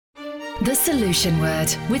The Solution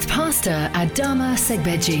Word with Pastor Adama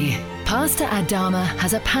Segbeji. Pastor Adama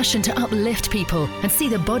has a passion to uplift people and see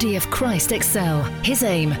the body of Christ excel. His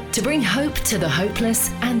aim, to bring hope to the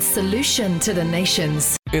hopeless and solution to the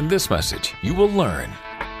nations. In this message, you will learn.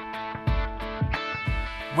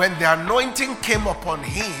 When the anointing came upon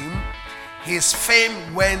him, his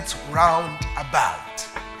fame went round about.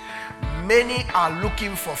 Many are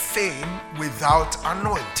looking for fame without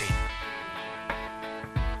anointing.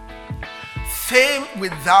 Fame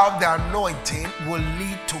without the anointing will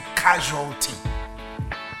lead to casualty.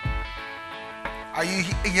 Are you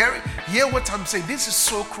hearing? Hear what I'm saying? This is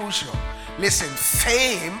so crucial. Listen,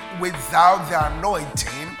 fame without the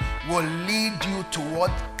anointing will lead you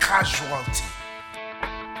toward casualty.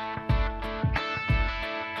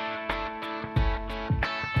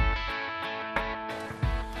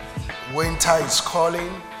 Winter is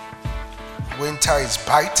calling. Winter is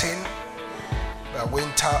biting. But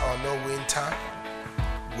winter or no winter,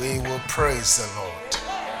 we will praise the Lord.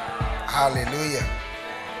 Hallelujah.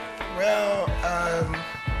 Well,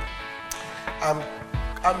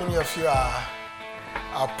 how many of you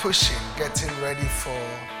are pushing, getting ready for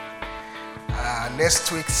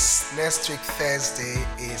next week Thursday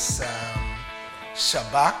is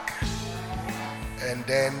Shabbat, and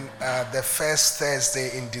then the first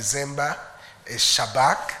Thursday in December is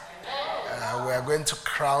Shabbat. We are going to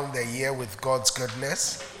crown the year with God's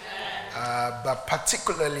goodness. But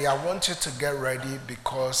particularly, I want you to get ready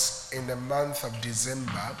because in the month of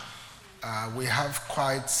December, we have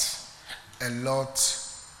quite a lot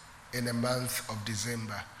in the month of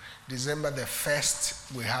December. December the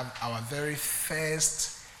 1st, we have our very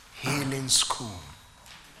first healing school.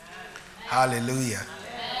 Hallelujah.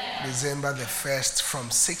 December the 1st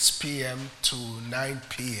from 6 p.m. to 9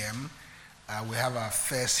 p.m. We have our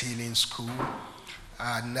first healing school.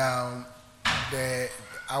 Now,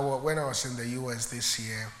 when I was in the U.S. this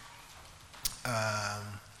year, I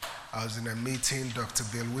was in a meeting. Dr.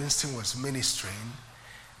 Bill Winston was ministering,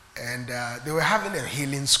 and they were having a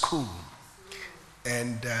healing school.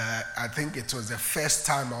 And I think it was the first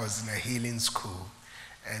time I was in a healing school.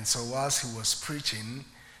 And so whilst he was preaching,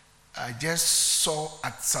 I just saw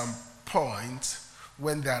at some point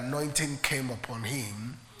when the anointing came upon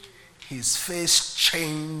him, his face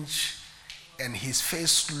changed and his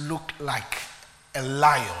face looked like a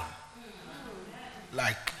lion,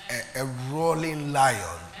 like a roaring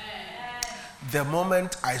lion. The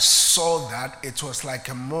moment I saw that, it was like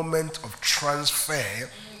a moment of transfer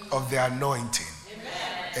of the anointing.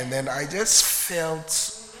 And then I just felt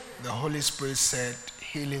the Holy Spirit said,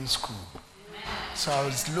 healing school. So I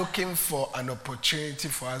was looking for an opportunity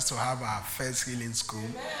for us to have our first healing school.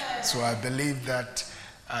 So I believe that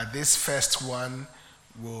this first one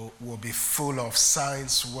will be full of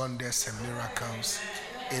signs, wonders, and miracles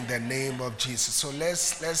in the name of Jesus. So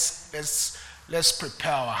let's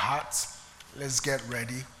prepare our hearts. Let's get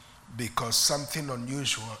ready because something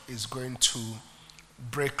unusual is going to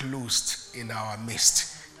break loose in our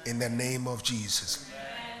midst in the name of Jesus.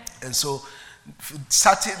 And so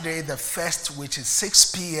Saturday the 1st, which is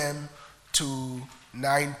 6 p.m. to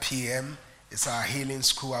 9 p.m., it's our healing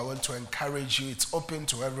school. I want to encourage you. It's open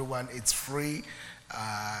to everyone. It's free.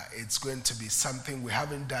 It's going to be something we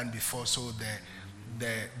haven't done before, so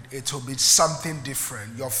it will be something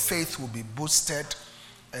different. Your faith will be boosted,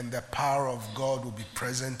 and the power of God will be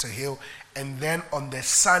present to heal. And then on the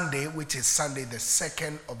Sunday, which is Sunday the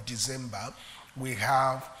 2nd of December, we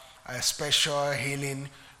have a special healing,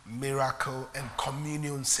 miracle, and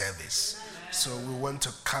communion service. So we want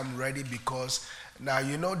to come ready because now,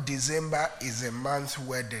 you know, December is a month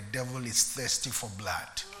where the devil is thirsty for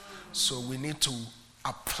blood. So we need to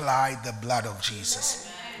apply the blood of Jesus.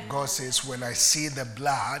 God says, when I see the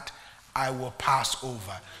blood, I will pass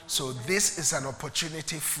over. So this is an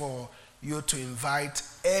opportunity for you to invite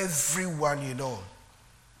everyone you know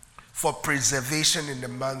for preservation in the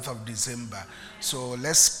month of December. So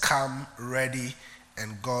let's come ready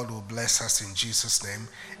and God will bless us in Jesus' name.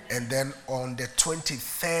 And then on the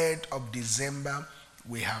 23rd of December,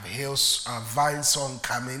 we have Vine Song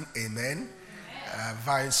coming. Amen.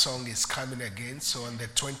 Vine Song is coming again. So on the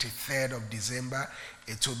 23rd of December,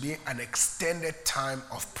 it will be an extended time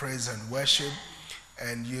of praise and worship.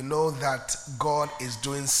 And you know that God is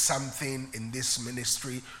doing something in this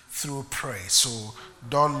ministry through praise. So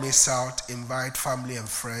don't miss out. Invite family and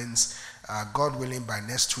friends. God willing, by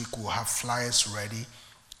next week, we'll have flyers ready.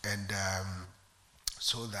 And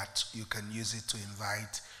so that you can use it to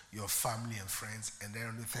invite your family and friends. And then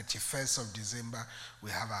on the 31st of December, we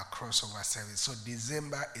have our crossover service. So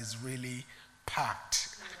December is really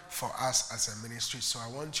packed for us as a ministry. So I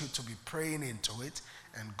want you to be praying into it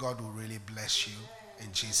and God will really bless you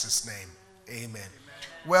in Jesus' name. Amen.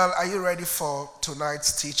 Well, are you ready for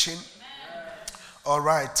tonight's teaching? All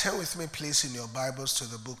right, turn with me please in your Bibles to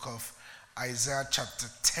the book of Isaiah chapter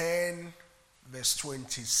 10, verse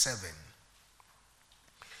 27.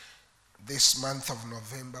 This month of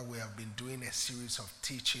November, we have been doing a series of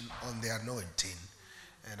teaching on the anointing.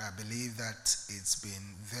 And I believe that it's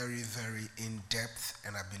been very, very in-depth,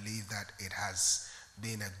 and I believe that it has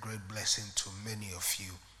been a great blessing to many of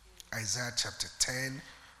you. Isaiah chapter 10,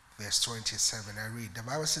 verse 27, I read. The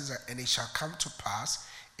Bible says that, "And it shall come to pass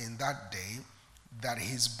in that day that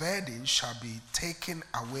his burden shall be taken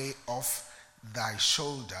away off thy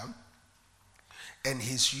shoulder, and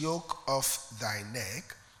his yoke off thy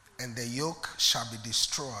neck, and the yoke shall be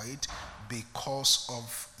destroyed because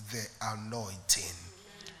of the anointing."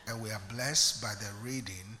 And we are blessed by the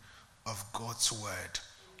reading of God's word.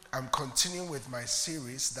 I'm continuing with my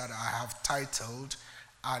series that I have titled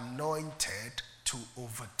Anointed to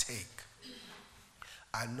Overtake.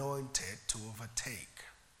 Anointed to Overtake.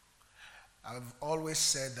 I've always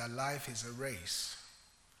said that life is a race.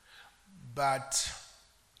 But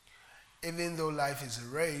even though life is a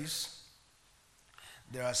race,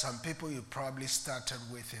 there are some people you probably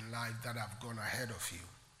started with in life that have gone ahead of you.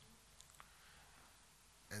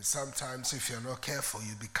 And sometimes if you're not careful,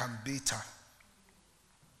 you become bitter.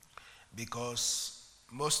 Because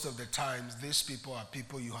most of the times, these people are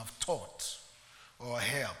people you have taught or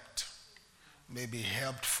helped. Maybe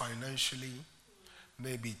helped financially,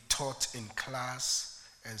 maybe taught in class,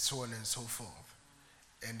 and so on and so forth.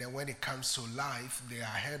 And then when it comes to life, they are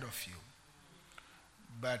ahead of you.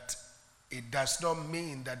 But it does not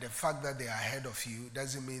mean that the fact that they are ahead of you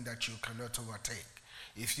doesn't mean that you cannot overtake.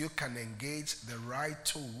 If you can engage the right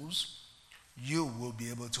tools, you will be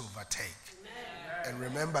able to overtake. Amen. And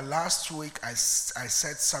remember, last week I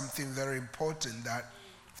said something very important, that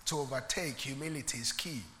to overtake, humility is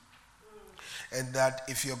key. And that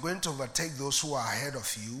if you're going to overtake those who are ahead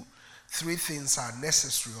of you, three things are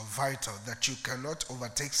necessary or vital. That you cannot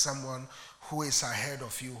overtake someone who is ahead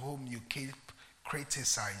of you, whom you keep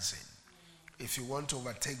criticizing. If you want to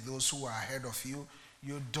overtake those who are ahead of you,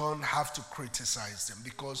 you don't have to criticize them,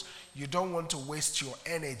 because you don't want to waste your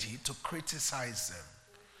energy to criticize them,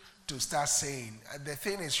 to start saying, the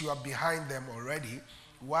thing is, you are behind them already.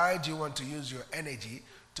 Why do you want to use your energy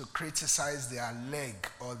to criticize their leg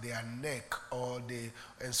or their neck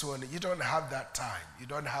and so on? You don't have that time. You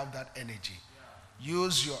don't have that energy.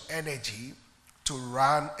 Use your energy to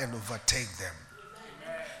run and overtake them.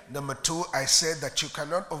 Number two, I said that you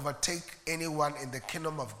cannot overtake anyone in the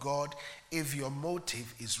kingdom of God if your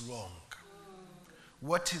motive is wrong.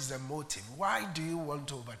 What is the motive? Why do you want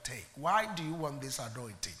to overtake? Why do you want this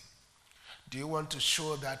anointing? Do you want to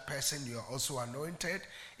show that person you are also anointed?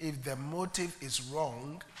 If the motive is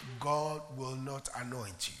wrong, God will not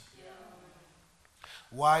anoint you.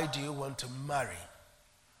 Why do you want to marry?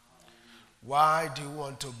 Why do you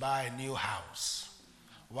want to buy a new house?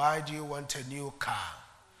 Why do you want a new car?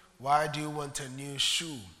 Why do you want a new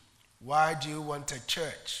shoe? Why do you want a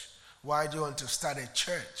church? Why do you want to start a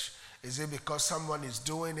church? Is it because someone is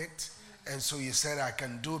doing it and so you said, I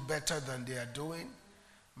can do better than they are doing?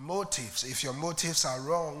 Motives. If your motives are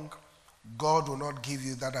wrong, God will not give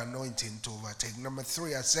you that anointing to overtake. Number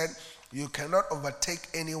three, I said you cannot overtake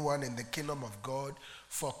anyone in the kingdom of God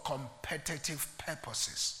for competitive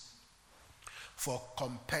purposes. For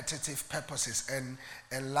competitive purposes.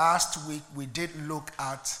 And last week we did look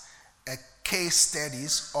at a case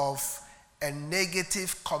studies of a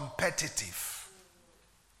negative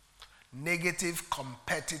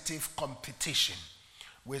competitive competition.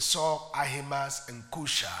 We saw Ahimaaz and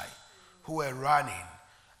Cushai who were running.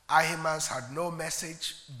 Ahimaaz had no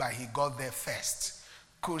message, but he got there first.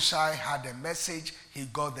 Cushai had a message, he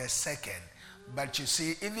got there second. But you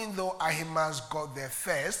see, even though Ahimaaz got there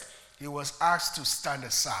first, he was asked to stand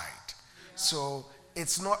aside. So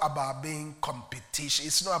it's not about being competition.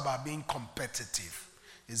 It's not about being competitive.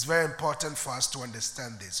 It's very important for us to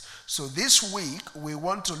understand this. So this week, we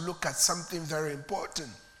want to look at something very important.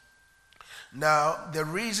 Now, the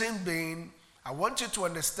reason being, I want you to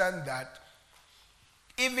understand that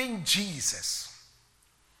even Jesus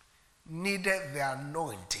needed the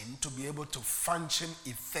anointing to be able to function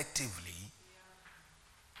effectively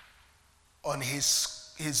on his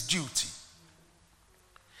duty.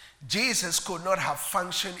 Jesus could not have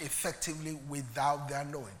functioned effectively without the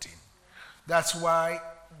anointing. That's why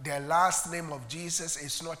the last name of Jesus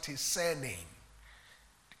is not his surname.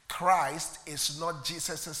 Christ is not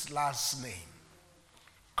Jesus' last name.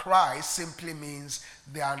 Christ simply means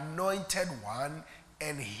the anointed one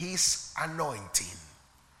and his anointing.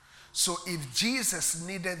 So if Jesus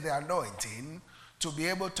needed the anointing to be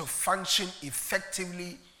able to function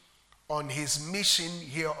effectively on his mission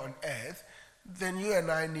here on earth, then you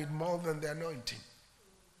and I need more than the anointing.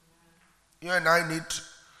 You and I need,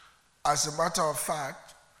 as a matter of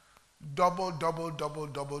fact, double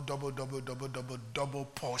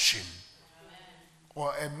portion.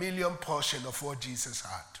 Or a million portion of what Jesus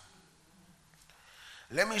had.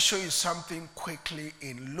 Let me show you something quickly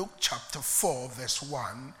in Luke chapter 4, verse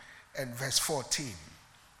 1 and verse 14.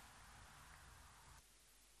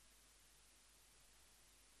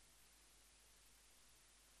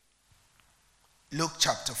 Luke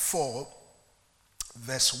chapter 4,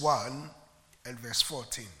 verse 1 and verse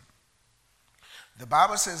 14. The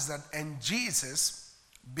Bible says that, and Jesus,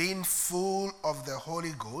 being full of the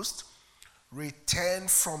Holy Ghost,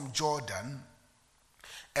 returned from Jordan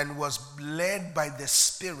and was led by the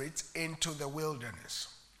Spirit into the wilderness.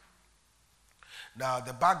 Now,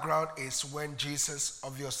 the background is when Jesus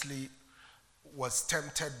obviously was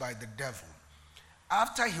tempted by the devil.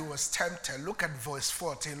 After he was tempted, look at verse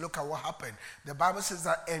 14, look at what happened. The Bible says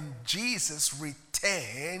that, and Jesus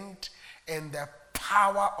returned in the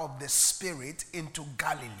power of the Spirit into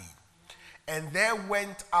Galilee. And there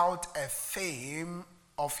went out a fame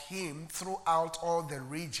of him throughout all the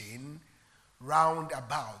region round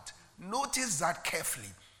about. Notice that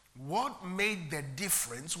carefully. What made the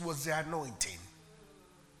difference was the anointing.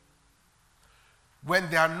 When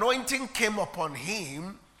the anointing came upon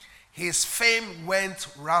him, his fame went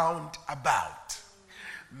round about.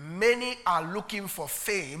 Many are looking for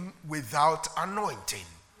fame without anointing.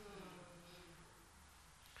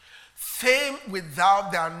 Fame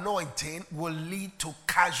without the anointing will lead to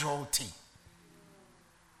casualty.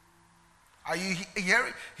 Are you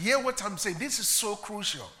hear what I'm saying? This is so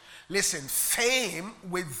crucial. Listen, fame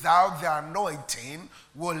without the anointing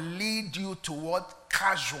will lead you toward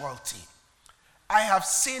casualty. I have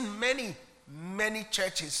seen many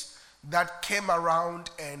churches that came around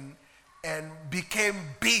and became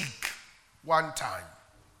big one time.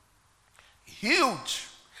 Huge.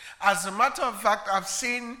 As a matter of fact, I've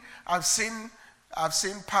seen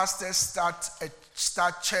pastors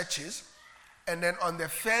start churches, and then on the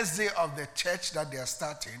first day of the church that they are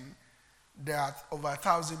starting, there are over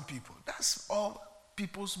 1,000 people. That's all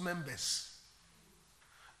people's members.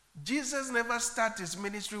 Jesus never started his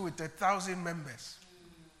ministry with 1,000 members.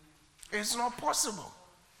 It's not possible.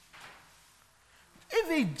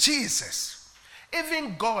 Even Jesus,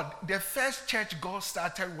 even God, the first church God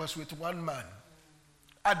started was with one man,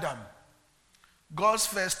 Adam. God's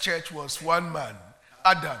first church was one man,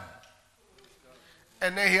 Adam.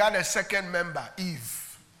 And then he had a second member,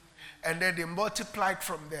 Eve. And then they multiplied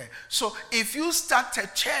from there. So if you start a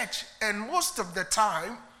church, and most of the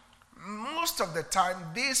time,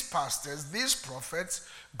 these pastors, these prophets,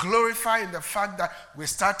 glorify in the fact that we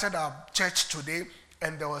started our church today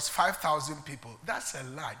and there was 5,000 people. That's a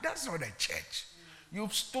lie. That's not a church.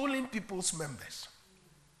 You've stolen people's members.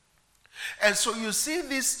 And so you see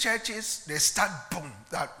these churches, they start boom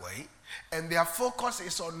that way, and their focus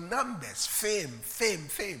is on numbers, fame.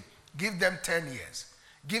 Give them 10 years.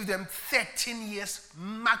 Give them 13 years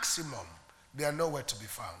maximum. They are nowhere to be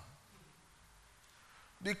found.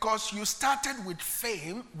 Because you started with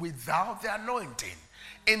fame without the anointing.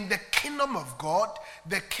 In the kingdom of God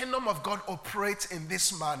operates in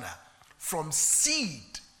this manner, from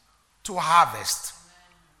seed to harvest.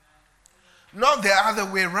 Not the other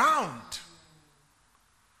way around.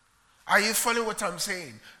 Are you following what I'm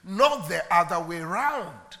saying? Not the other way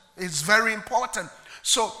around. It's very important.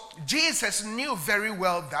 So Jesus knew very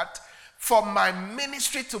well that for my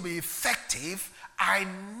ministry to be effective, I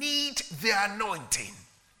need the anointing.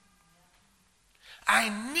 I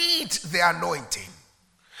need the anointing.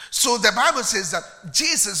 So the Bible says that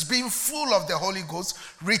Jesus, being full of the Holy Ghost,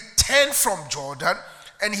 returned from Jordan,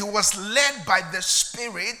 and he was led by the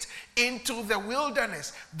Spirit into the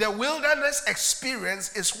wilderness. The wilderness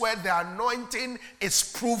experience is where the anointing is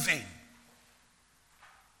proven.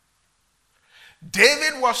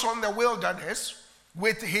 David was on the wilderness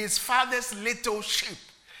with his father's little sheep.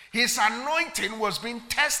 His anointing was being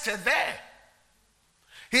tested there.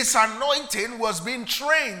 His anointing was being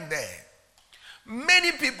trained there.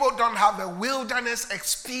 Many people don't have a wilderness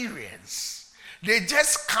experience. They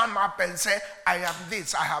just come up and say, I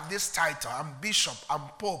have this title, I'm bishop, I'm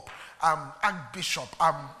pope, I'm archbishop,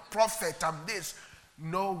 I'm prophet, I'm this.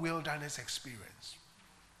 No wilderness experience.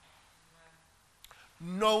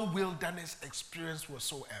 No wilderness experience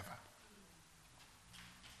whatsoever.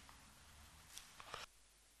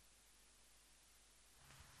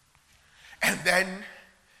 And then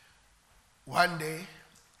one day,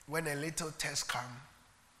 when a little test came,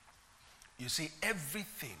 You see,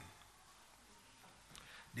 everything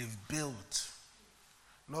they've built,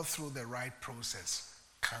 not through the right process,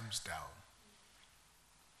 comes down.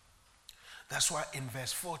 That's why in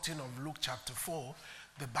verse 14 of Luke chapter 4,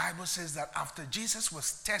 the Bible says that after Jesus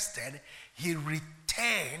was tested, he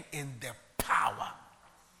returned in the power.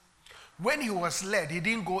 When he was led, he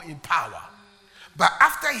didn't go in power. But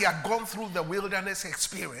after he had gone through the wilderness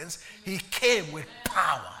experience, he came with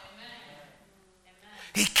power.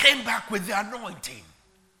 He came back with the anointing.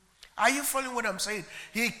 Are you following what I'm saying?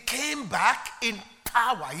 He came back in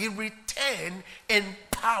power. He returned in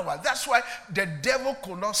power. That's why the devil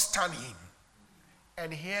could not stand him.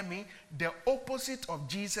 And hear me, the opposite of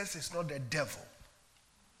Jesus is not the devil.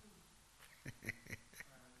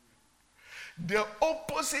 The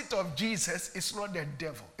opposite of Jesus is not the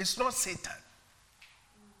devil. It's not Satan.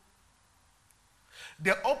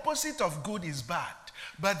 The opposite of good is bad.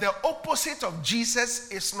 But the opposite of Jesus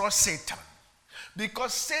is not Satan.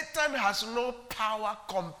 Because Satan has no power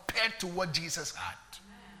compared to what Jesus had.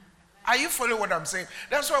 Are you following what I'm saying?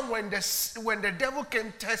 That's why when the devil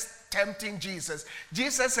came tempting Jesus,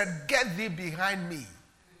 Jesus said, "Get thee behind me."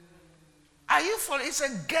 Are you following? He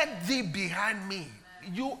said, "Get thee behind me.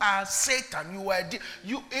 You are Satan. You are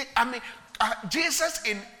Jesus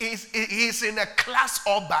is in a class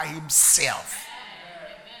all by himself."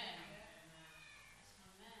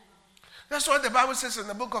 That's what the Bible says in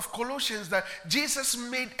the book of Colossians, that Jesus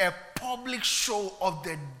made a public show of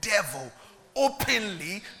the devil,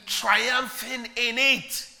 openly triumphing in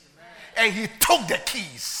it. And he took the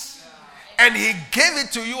keys and he gave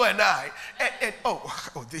it to you and I. And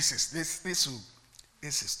this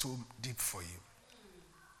is too deep for you.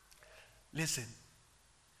 Listen,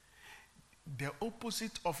 the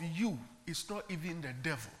opposite of you is not even the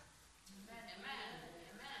devil.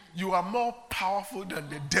 You are more powerful than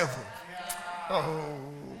the devil. Oh.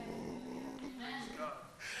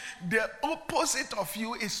 The opposite of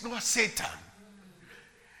you is not Satan.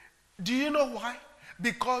 Do you know why?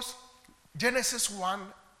 Because Genesis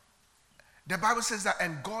 1, the Bible says that,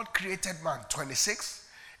 and God created man, 26,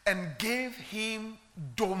 and gave him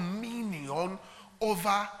dominion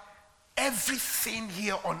over everything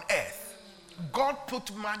here on earth. God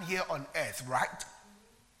put man here on earth, right?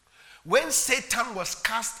 When Satan was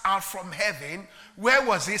cast out from heaven, where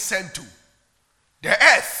was he sent to? The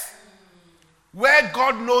earth. Where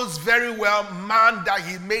God knows very well man that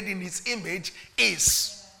he made in his image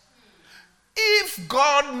is. If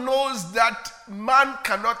God knows that man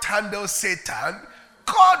cannot handle Satan,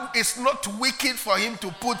 God is not wicked for him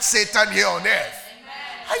to put Satan here on earth.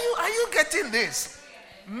 Are you getting this?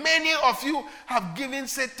 Many of you have given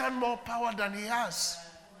Satan more power than he has.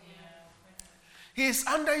 He is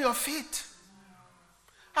under your feet.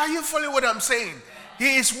 Are you following what I'm saying?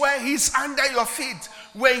 He is where he's under your feet.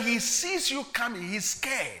 When he sees you coming, he's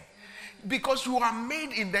scared. Because you are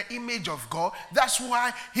made in the image of God. That's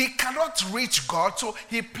why he cannot reach God. So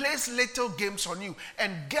he plays little games on you.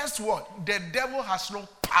 And guess what? The devil has no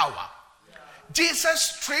power. Yeah. Jesus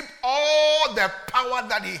stripped all the power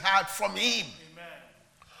that he had from him. Amen.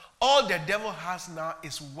 All the devil has now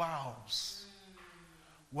is wiles.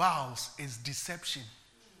 Wiles is deception.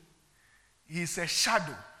 He's a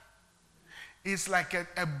shadow. It's like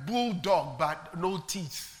a bulldog, but no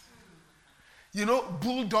teeth. You know,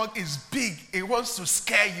 bulldog is big. It wants to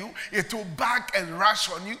scare you. It will bark and rush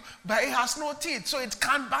on you, but it has no teeth, so it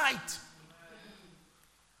can't bite.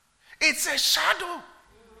 It's a shadow.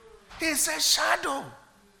 It's a shadow.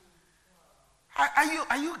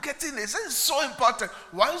 Are you getting this? This is so important.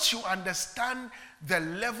 Once you understand the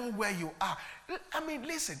level where you are. I mean,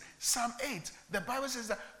 listen, Psalm 8, the Bible says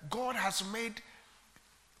that God has made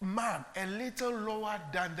man a little lower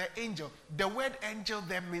than the angel. The word angel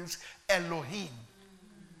there means Elohim.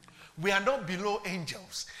 We are not below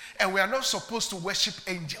angels, and we are not supposed to worship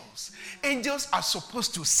angels. Angels are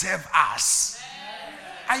supposed to serve us.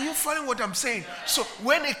 Are you following what I'm saying? So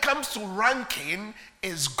when it comes to ranking,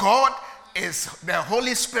 is God, is the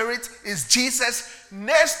Holy Spirit, is Jesus.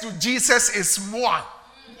 Next to Jesus is moi.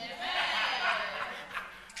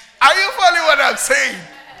 Are you following what I'm saying?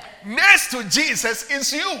 Next to Jesus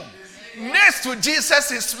is you. Next to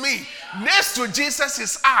Jesus is me. Next to Jesus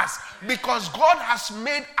is us. Because God has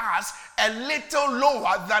made us a little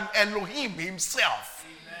lower than Elohim himself.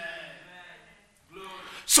 Amen.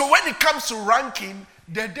 So when it comes to ranking,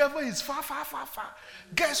 the devil is far, far, far, far.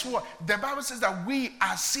 Guess what? The Bible says that we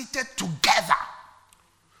are seated together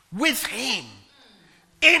with him.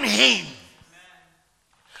 In him.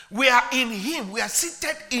 We are in him. We are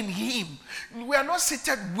seated in him. We are not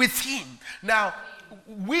seated with him. Now,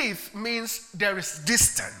 with means there is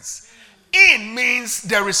distance. In means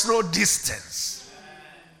there is no distance.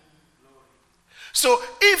 So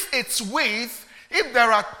if it's width, if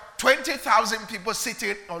there are 20,000 people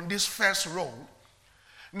sitting on this first row,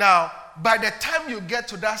 now by the time you get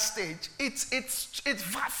to that stage, it's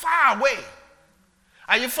far away.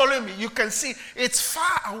 Are you following me? You can see it's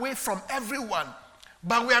far away from everyone.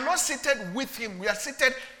 But we are not seated with him. We are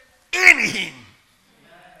seated in him.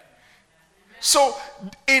 So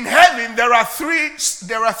in heaven there are three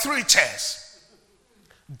chairs.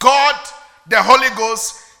 God, the Holy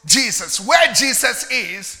Ghost, Jesus. Where Jesus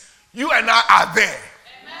is, you and I are there.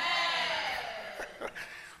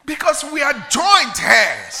 Because we are joint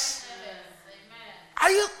heirs.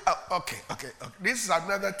 Are you okay. This is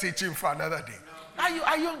another teaching for another day.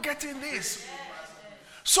 Are you getting this?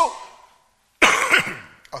 So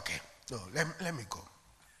okay, no, let me go.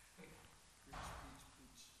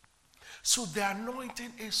 So the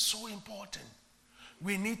anointing is so important.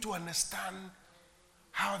 We need to understand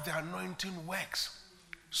how the anointing works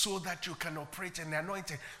so that you can operate in the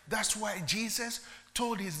anointing. That's why Jesus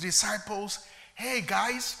told his disciples, hey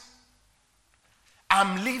guys,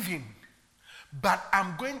 I'm leaving, but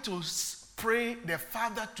I'm going to pray the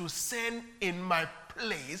Father to send in my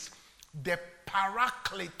place the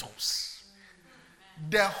Paracletos,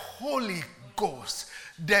 the Holy Ghost,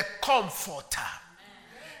 the Comforter.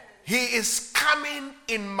 He is coming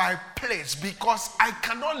in my place because I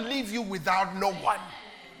cannot leave you without no one.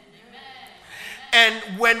 And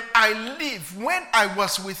when I leave, when I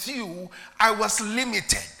was with you, I was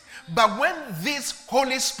limited. But when this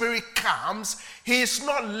Holy Spirit comes, he is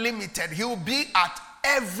not limited. He will be at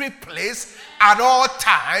every place at all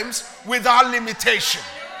times without limitation.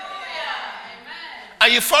 Are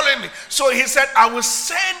you following me? So he said, I will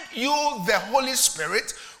send you the Holy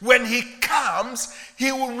Spirit. When he comes,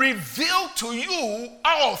 he will reveal to you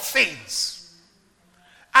all things.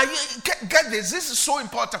 Get this. This is so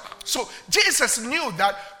important. So Jesus knew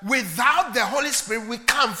that without the Holy Spirit, we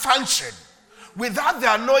can't function. Without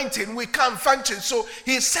the anointing, we can't function. So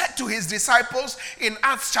he said to his disciples in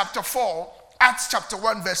Acts chapter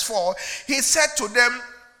 1 verse 4, he said to them,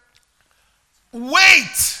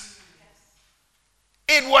 wait.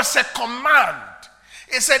 It was a command.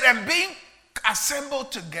 He said, and being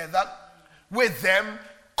assembled together with them,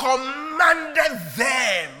 commanded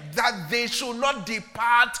them that they should not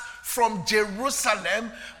depart from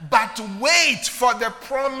Jerusalem, but wait for the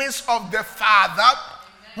promise of the Father,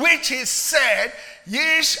 which he said,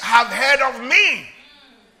 ye have heard of me.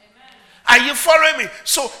 Are you following me?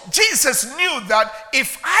 So Jesus knew that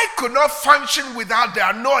if I could not function without the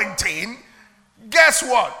anointing, guess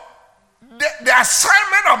what? The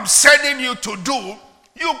assignment I'm sending you to do,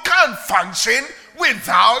 you can't function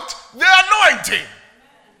without the anointing.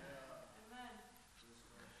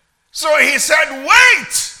 So he said,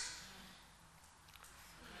 wait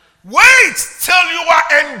till you are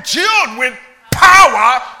endued with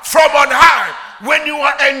power from on high. When you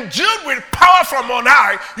are endued with power from on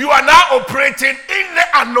high, you are now operating in the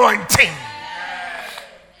anointing.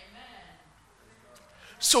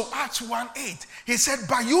 So Acts 1:8, he said,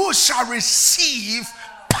 but you shall receive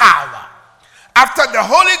power after the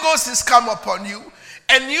Holy Ghost is come upon you,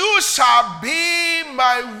 and you shall be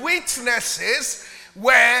my witnesses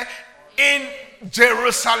where in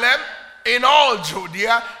Jerusalem, in all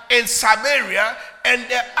Judea, in Samaria, and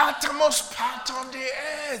the uttermost part of the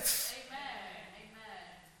earth.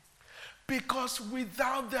 Because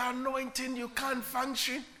without the anointing, you can't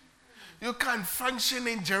function. You can't function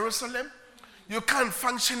in Jerusalem. You can't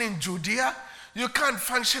function in Judea. You can't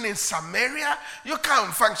function in Samaria. You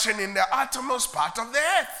can't function in the uttermost part of the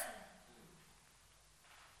earth.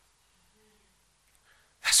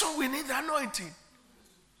 That's why we need the anointing.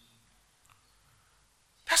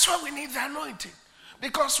 That's why we need the anointing.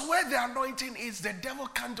 Because where the anointing is, the devil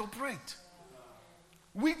can't operate.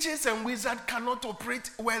 Witches and wizards cannot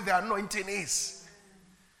operate where the anointing is.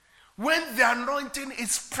 When the anointing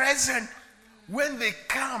is present, when they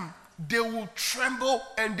come, they will tremble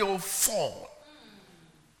and they will fall.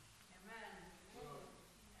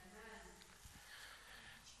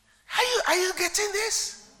 Are you getting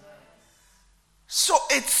this? So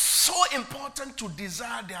it's so important to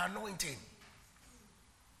desire the anointing.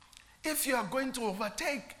 If you are going to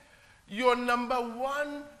overtake, your number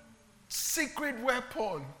one secret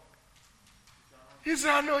weapon is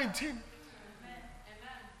the anointing.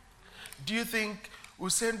 Do you think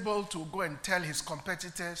Usain Bolt will go and tell his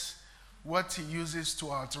competitors what he uses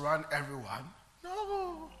to outrun everyone?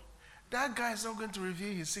 No. That guy is not going to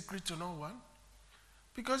reveal his secret to no one.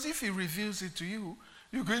 Because if he reveals it to you,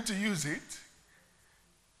 you're going to use it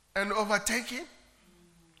and overtake him.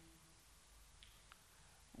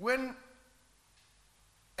 When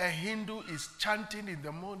a Hindu is chanting in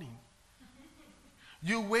the morning.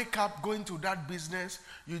 You wake up going to that business,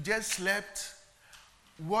 you just slept,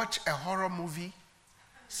 watch a horror movie,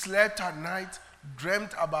 slept at night,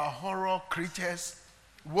 dreamt about horror creatures,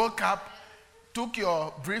 woke up, took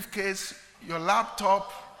your briefcase, your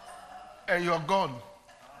laptop, and you're gone.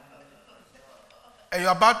 And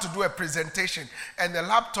you're about to do a presentation, and the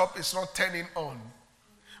laptop is not turning on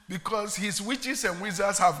because his witches and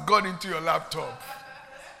wizards have gone into your laptop.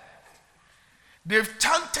 They've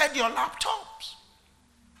chanted your laptops.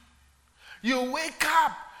 You wake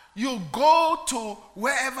up, you go to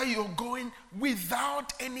wherever you're going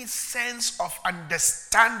without any sense of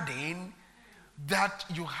understanding that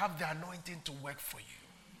you have the anointing to work for you.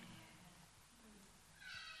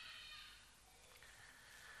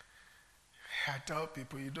 I tell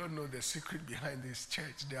people, you don't know the secret behind this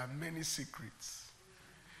church. There are many secrets.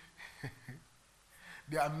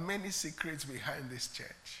 There are many secrets behind this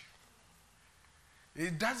church.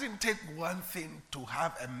 It doesn't take one thing to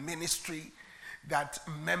have a ministry that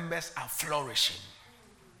members are flourishing.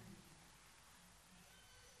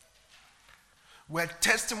 Where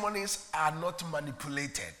testimonies are not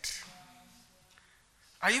manipulated.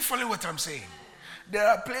 Are you following what I'm saying? There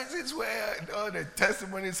are places where all the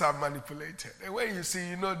testimonies are manipulated. And when you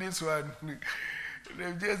see, this one,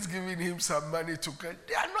 they've just given him some money to get.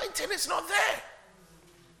 The anointing is not there.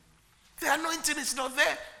 The anointing is not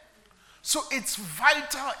there. So it's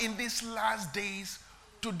vital in these last days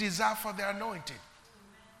to desire for the anointing.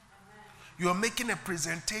 You're making a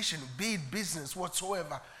presentation, be it business,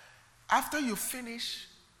 whatsoever. After you finish,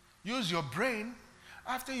 use your brain.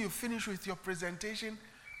 After you finish with your presentation,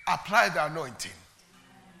 apply the anointing.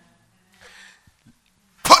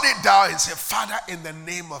 Put it down and say, Father, in the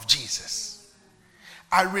name of Jesus,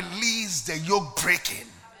 I release the yoke breaking,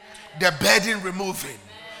 the burden removing,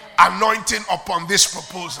 anointing upon this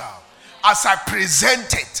proposal. As I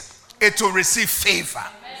present it, it will receive favor.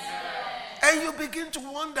 And you begin to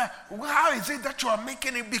wonder, how is it that you are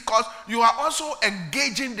making it? Because you are also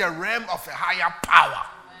engaging the realm of a higher power.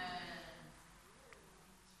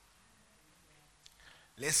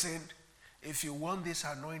 Listen, if you want this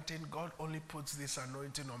anointing, God only puts this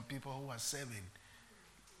anointing on people who are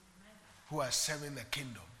serving the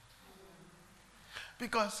kingdom.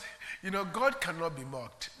 Because, God cannot be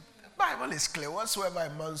mocked. The Bible is clear. Whatsoever a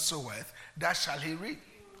man soweth, that shall he reap.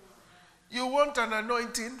 You want an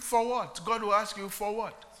anointing for what? God will ask you for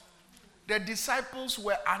what? The disciples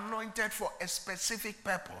were anointed for a specific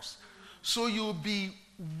purpose. So you'll be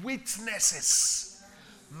witnesses.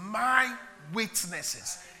 My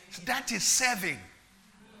witnesses. That is serving.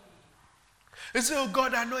 You say, oh,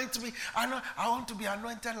 God, anoint me. I want to be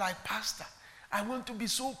anointed like pastor. I want to be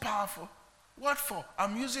so powerful. What for?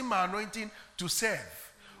 I'm using my anointing to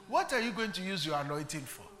serve. What are you going to use your anointing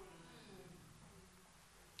for?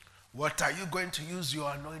 What are you going to use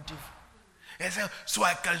your anointing for? And say, so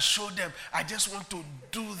I can show them. I just want to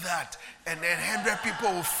do that. And then 100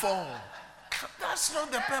 people will fall. That's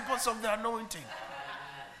not the purpose of the anointing.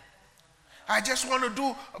 I just want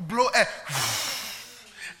to blow air.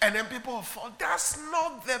 And then people will fall. That's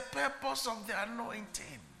not the purpose of the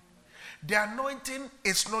anointing. The anointing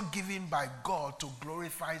is not given by God to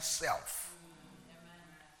glorify self.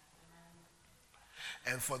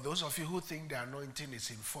 And for those of you who think the anointing is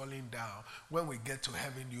in falling down, when we get to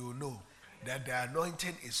heaven, you will know that the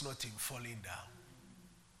anointing is not in falling down.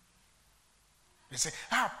 They say,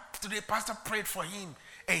 today pastor prayed for him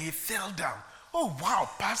and he fell down. Oh wow,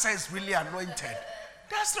 pastor is really anointed.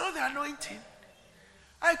 That's not the anointing.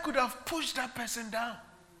 I could have pushed that person down.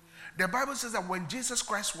 The Bible says that when Jesus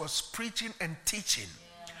Christ was preaching and teaching,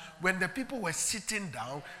 when the people were sitting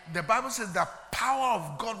down, the Bible says the power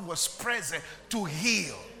of God was present to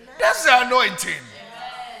heal. That's the anointing.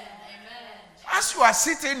 As you are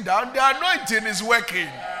sitting down, the anointing is working.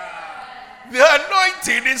 The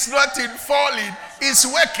anointing is not in falling, it's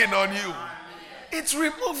working on you. It's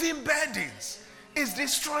removing burdens. It's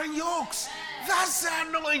destroying yokes. That's the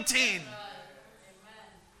anointing.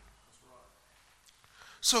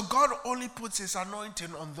 So God only puts his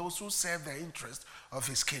anointing on those who serve the interest of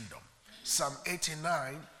his kingdom. Psalm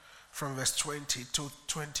 89 from verse 20 to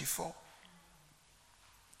 24.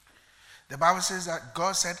 The Bible says that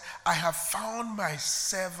God said, I have found my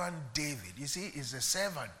servant David. You see, he's a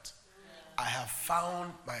servant. I have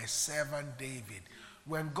found my servant David.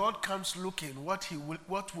 When God comes looking, what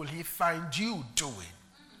will he find you doing?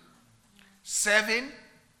 Serving?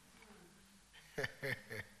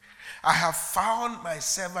 I have found my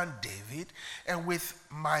servant David, and with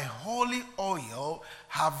my holy oil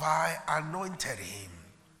have I anointed him.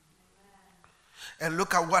 And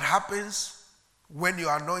look at what happens when you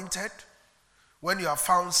are anointed, when you are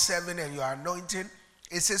found serving and you are anointed,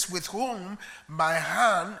 it says, with whom my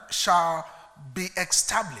hand shall be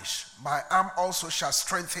established, my arm also shall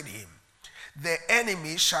strengthen him. The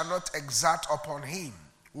enemy shall not exert upon him.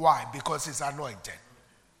 Why? Because he's anointed.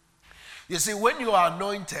 You see, when you are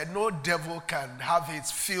anointed, no devil can have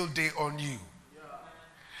his field day on you.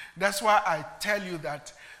 That's why I tell you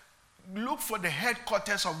that look for the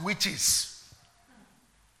headquarters of witches.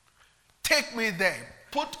 Take me there.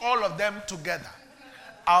 Put all of them together.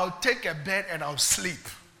 I'll take a bed and I'll sleep.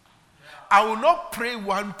 I will not pray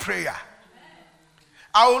one prayer.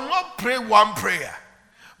 I will not pray one prayer.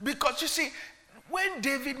 Because you see, when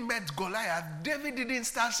David met Goliath, David didn't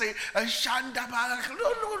start saying, no.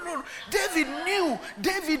 David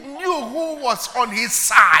knew who was on his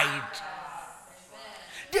side.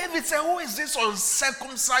 David said, who is this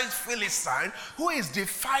uncircumcised Philistine who is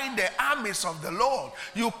defying the armies of the Lord?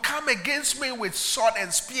 You come against me with sword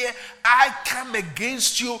and spear. I come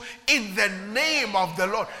against you in the name of the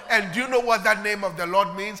Lord. And do you know what that name of the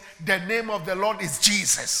Lord means? The name of the Lord is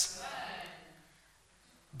Jesus.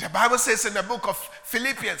 The Bible says in the book of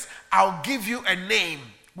Philippians, I'll give you a name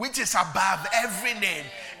which is above every name.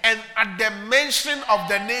 And at the mention of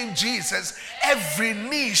the name Jesus, every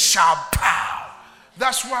knee shall bow.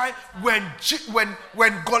 That's why when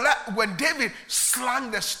David slung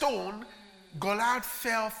the stone, Goliath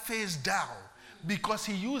fell face down because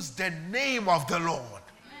he used the name of the Lord.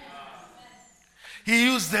 He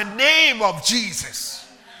used the name of Jesus.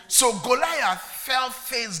 So Goliath fell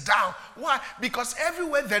face down. Why? Because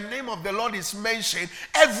everywhere the name of the Lord is mentioned,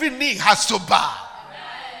 every knee has to bow.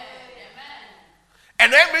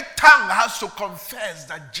 And every tongue has to confess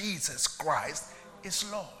that Jesus Christ is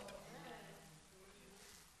Lord.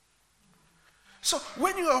 So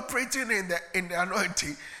when you are operating in the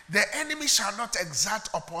anointing, the enemy shall not exert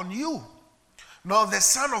upon you, nor the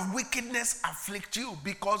son of wickedness afflict you,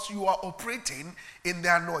 because you are operating in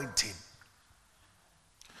the anointing.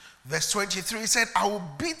 Verse 23 said, I will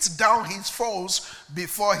beat down his foes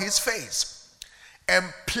before his face and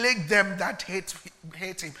plague them that hate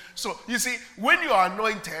him. So you see, when you are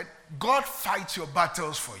anointed, God fights your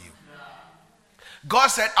battles for you. God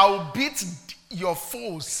said, I will beat your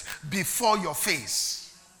foes before your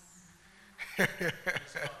face.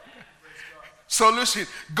 Solution.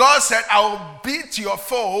 God said, I will beat your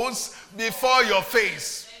foes before your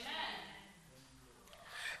face.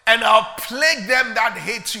 And I'll plague them that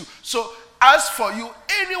hate you. So as for you,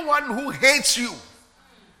 anyone who hates you,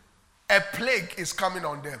 a plague is coming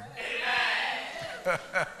on them. Amen.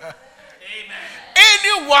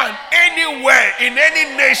 Anyone, anywhere, in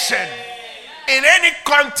any nation, in any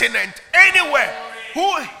continent, anywhere,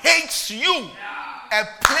 who hates you, a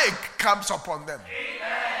plague comes upon them.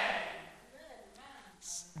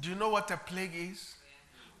 Do you know what a plague is?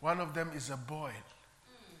 One of them is a boil.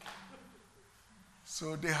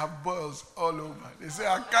 So they have boils all over. They say,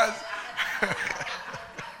 I can't.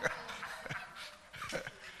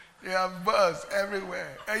 They have boils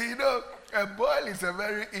everywhere. And you know, a boil is a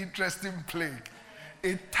very interesting plague.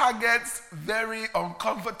 It targets very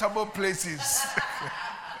uncomfortable places.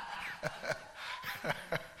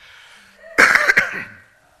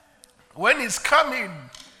 When it's coming,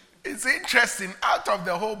 it's interesting. Out of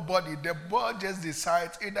the whole body, the ball just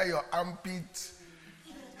decides either your armpit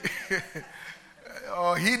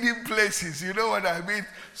or hidden places. You know what I mean?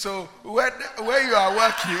 So when you are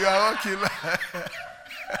walking like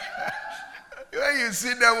when you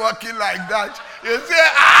see them walking like that, you say,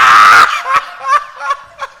 ah!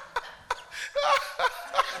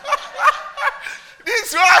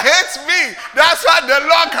 This one hates me. That's why the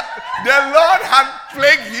Lord had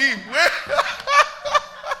plagued him.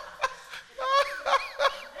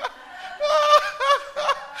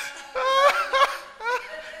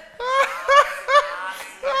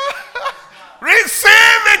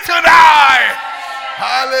 Receive it tonight.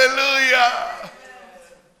 Hallelujah.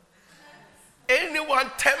 Anyone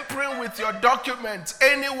tampering with your documents,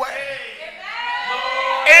 anywhere.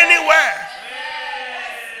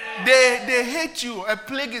 They hate you. A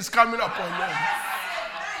plague is coming upon them.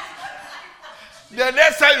 The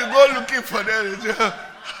next time you go looking for them,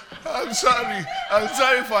 I'm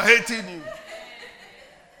sorry for hating you.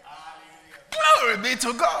 Glory be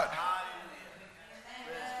to God.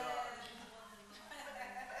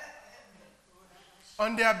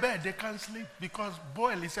 On their bed, they can't sleep because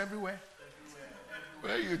boil is everywhere.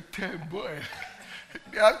 When you tell boil,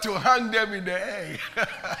 they have to hang them in the air.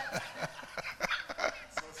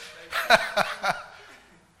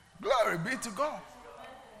 Glory be to God.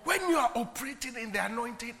 When you are operating in the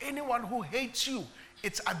anointing, anyone who hates you,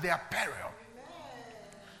 it's at their peril.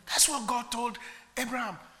 That's what God told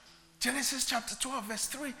Abraham, Genesis chapter 12, verse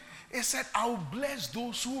 3, it said, I will bless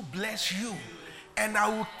those who bless you, and I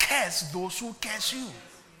will curse those who curse you.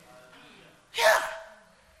 Yeah.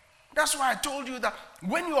 That's why I told you that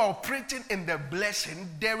when you are operating in the blessing,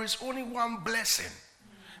 there is only one blessing.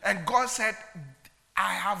 And God said,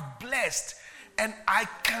 I have blessed, and I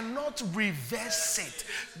cannot reverse it,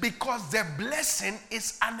 because the blessing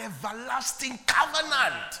is an everlasting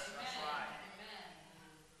covenant.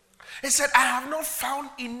 He said, I have not found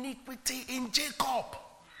iniquity in Jacob.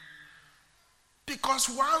 Because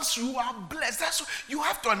once you are blessed, you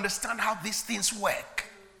have to understand how these things work.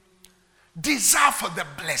 Desire for the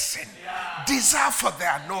blessing, desire for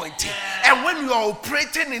the anointing. And when you are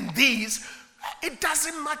operating in these, it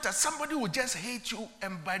doesn't matter. Somebody will just hate you,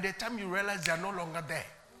 and by the time you realize they are no longer there.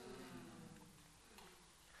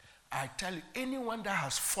 I tell you, anyone that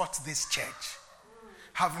has fought this church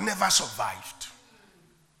have never survived.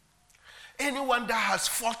 Anyone that has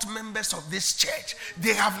fought members of this church,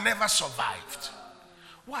 they have never survived.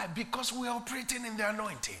 Why? Because we are operating in the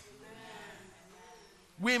anointing.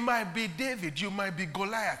 We might be David, you might be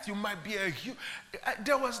Goliath, you might be a huge.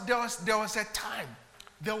 There was a time,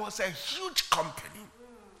 there was a huge company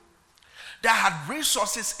that had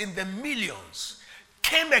resources in the millions,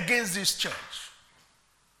 came against this church.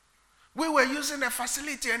 We were using a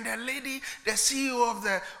facility, and the lady, the CEO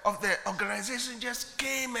of the organization, just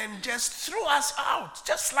came and just threw us out,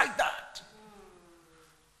 just like that.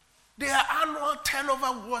 Their annual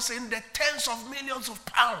turnover was in the tens of millions of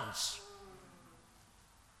pounds.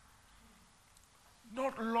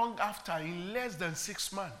 Not long after, in less than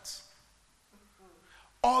 6 months,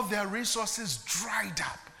 all their resources dried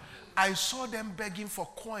up. I saw them begging for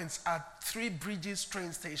coins at 3 Bridges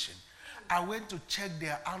train station. I went to check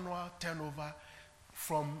their annual turnover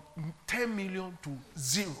from 10 million to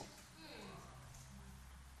 0.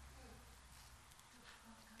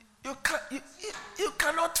 You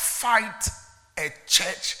cannot fight a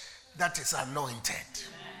church that is anointed.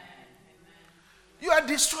 You are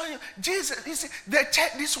destroying Jesus. You see, the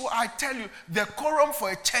church, this is what I tell you, the quorum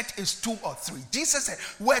for a church is 2 or 3. Jesus said,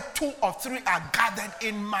 where 2 or 3 are gathered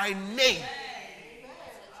in my name.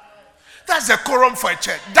 That's the quorum for a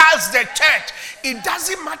church. That's the church. It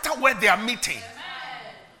doesn't matter where they are meeting.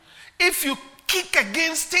 If you kick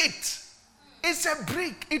against it, it's a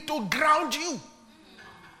brick. It will ground you.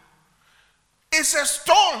 It's a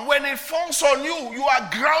stone. When it falls on you, you are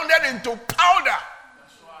grounded into powder.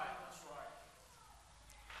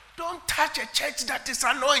 Don't touch a church that is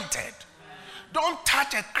anointed. Don't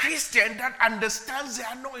touch a Christian that understands the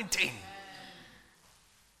anointing.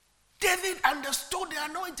 David understood the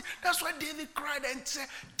anointing. That's why David cried and said,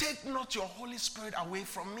 take not your Holy Spirit away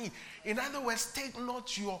from me. In other words, take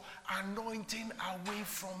not your anointing away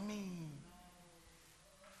from me.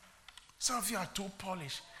 Some of you are too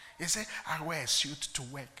polished. You say, I wear a suit to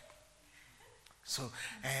work. So,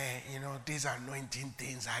 these anointing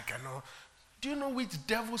things, I cannot. Do you know which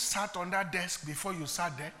devil sat on that desk before you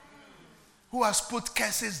sat there? Who has put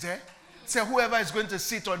curses there? Say, whoever is going to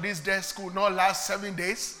sit on this desk will not last 7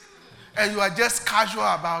 days. And you are just casual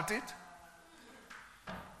about it.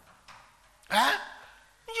 Huh?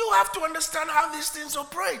 You have to understand how these things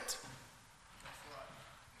operate.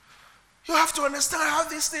 You have to understand how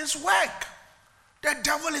these things work. The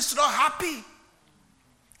devil is not happy.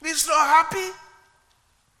 He's not happy.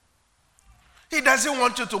 He doesn't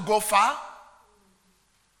want you to go far.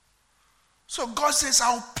 So God says,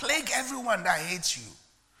 I'll plague everyone that hates you.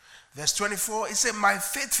 Verse 24, it says, my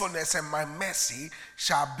faithfulness and my mercy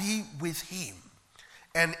shall be with him,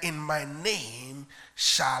 and in my name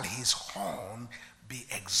shall his horn be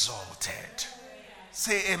exalted.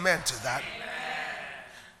 Say amen to that. Amen.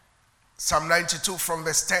 Psalm 92 from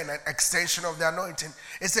verse 10, an extension of the anointing.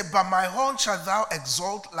 It said, but my horn shalt thou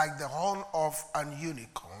exalt like the horn of an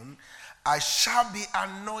unicorn. I shall be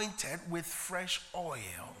anointed with fresh oil.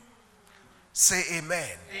 Say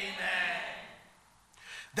amen. Amen.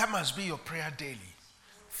 That must be your prayer daily.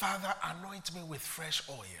 Father, anoint me with fresh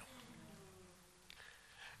oil.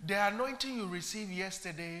 The anointing you received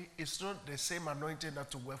yesterday is not the same anointing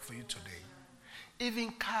that will work for you today.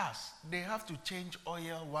 Even cars, they have to change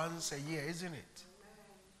oil once a year, isn't it?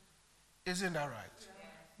 Isn't that right?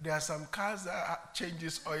 There are some cars that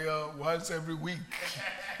changes oil once every week.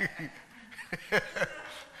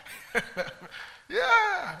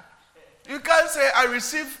 Yeah. You can't say, I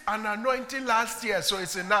received an anointing last year, so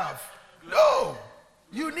it's enough. No.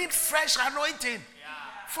 You need fresh anointing.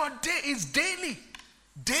 For it's daily.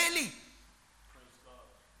 Daily.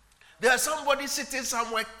 There's somebody sitting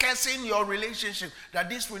somewhere cursing your relationship, that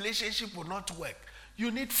this relationship will not work.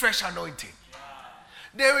 You need fresh anointing.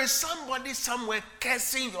 There is somebody somewhere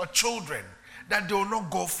cursing your children that they will not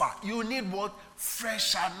go far. You need what?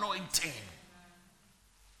 Fresh anointing.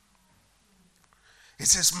 It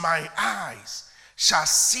says, my eyes shall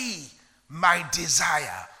see my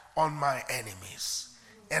desire on my enemies,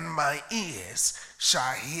 and my ears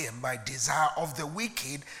shall hear my desire of the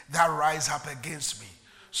wicked that rise up against me.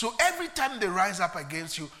 So every time they rise up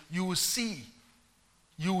against you, you will see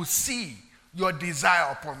your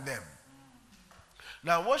desire upon them.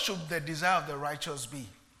 Now, what should the desire of the righteous be?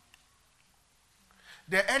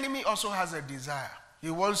 The enemy also has a desire. He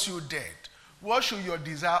wants you dead. What should your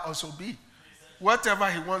desire also be? Whatever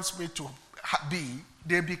he wants me to be,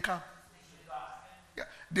 they become. Yeah.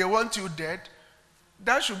 They want you dead.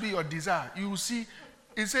 That should be your desire. You see,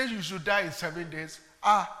 it says you should die in 7 days.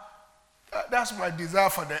 That's my desire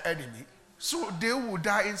for the enemy. So they will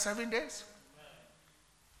die in 7 days.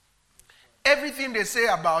 Everything they say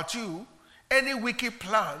about you, any wicked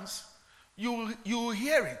plans, you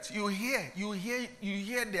hear it. You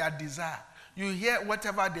hear their desire. You hear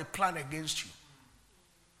whatever they plan against you.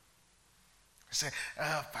 Say,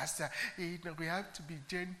 Pastor, we have to be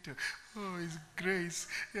gentle. Oh, it's grace.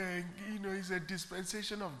 It's a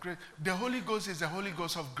dispensation of grace. The Holy Ghost is the Holy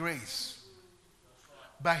Ghost of grace.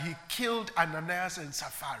 But he killed Ananias and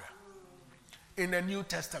Sapphira in the New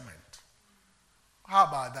Testament. How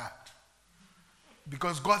about that?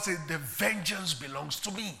 Because God said, the vengeance belongs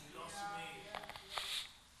to me.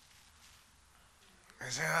 I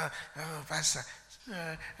said, Pastor,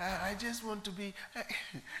 I just want to be.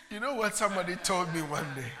 You know what somebody told me one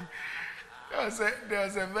day? There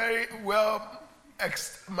was a very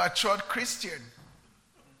matured Christian.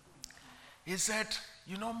 He said,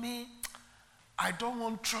 you know me, I don't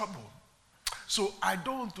want trouble. So I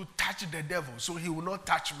don't want to touch the devil, so he will not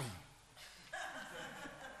touch me.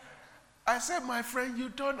 I said, my friend, you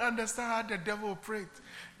don't understand how the devil operates.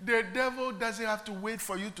 The devil doesn't have to wait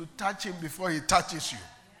for you to touch him before he touches you.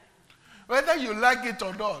 Whether you like it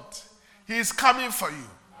or not, he is coming for you.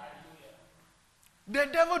 The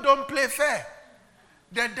devil don't play fair.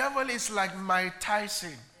 The devil is like Mike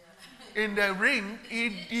Tyson. In the ring,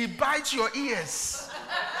 he bites your ears.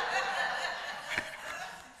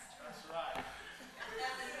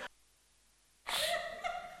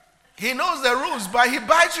 He knows the rules, but he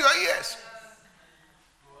bites your ears.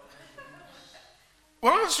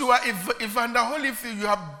 Once you are Evander Holyfield, you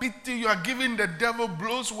are beating, you are giving the devil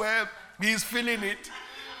blows where he is feeling it.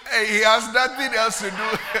 He has nothing else to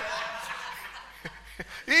do.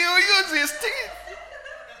 He will use his teeth.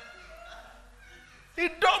 He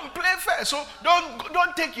don't play fair. So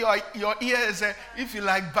don't take your ear and say, if you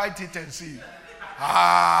like, bite it and see.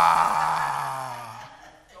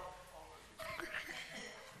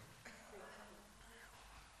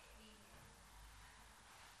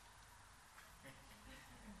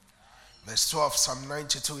 Verse 12, Psalm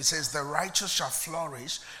 92, it says, the righteous shall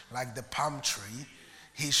flourish like the palm tree.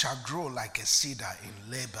 He shall grow like a cedar in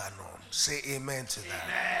Lebanon. Say amen to that.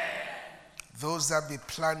 Amen. Those that be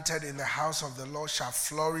planted in the house of the Lord shall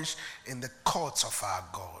flourish in the courts of our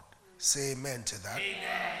God. Say amen to that.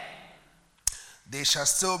 Amen. They shall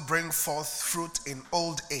still bring forth fruit in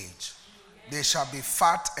old age. They shall be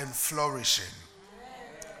fat and flourishing.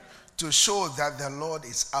 To show that the Lord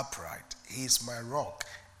is upright. He is my rock,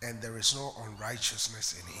 and there is no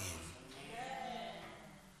unrighteousness in him.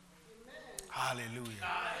 Hallelujah.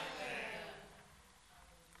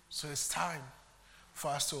 So it's time for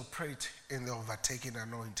us to operate in the overtaking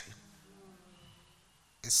anointing.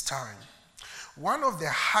 It's time. One of the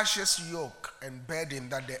harshest yoke and burden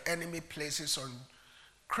that the enemy places on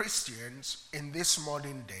Christians in this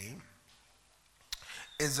modern day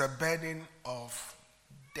is a burden of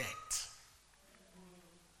debt.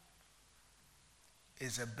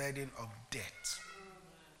 Is a burden of debt.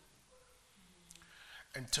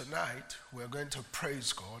 And tonight, we're going to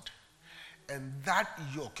praise God. And that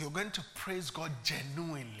yoke, you're going to praise God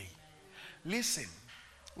genuinely. Listen,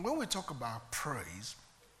 when we talk about praise,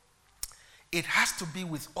 it has to be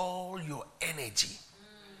with all your energy.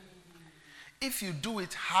 If you do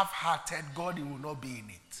it half-hearted, God will not be in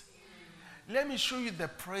it. Let me show you the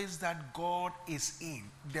praise that God is in.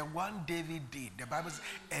 The one David did. The Bible says,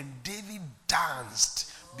 and David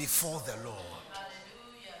danced before the Lord.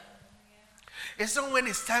 Hallelujah. It's not when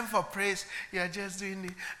it's time for praise, you're just doing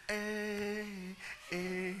it.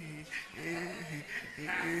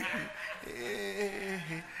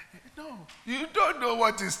 No, you don't know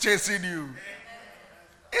what is chasing you.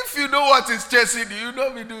 If you know what is chasing you, you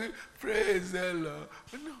don't be doing praise the Lord.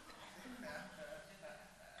 No.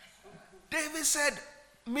 David said,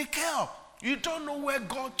 Michael, you don't know where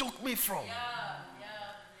God took me from.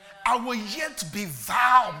 I will yet be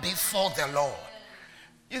vile before the Lord.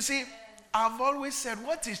 You see, I've always said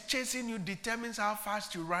what is chasing you determines how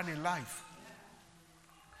fast you run in life.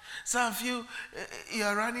 Some of you,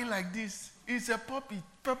 you're running like this. It's a puppy.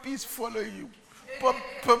 Puppy is following you.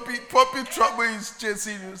 Puppy trouble is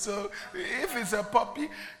chasing you. So if it's a puppy,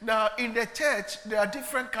 now in the church, there are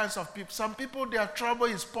different kinds of people. Some people, their trouble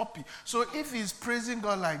is puppy. So if he's praising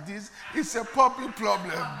God like this, it's a puppy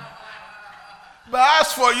problem. But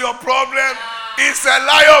as for your problem, it's a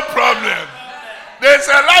lion problem. There's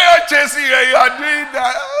a lion chasing you and you are doing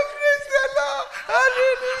that. Oh, praise the Lord.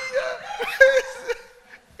 Hallelujah.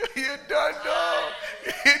 You don't know.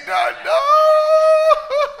 You don't know.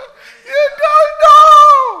 You don't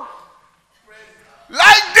know.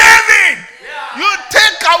 Like David, you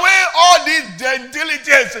take away all this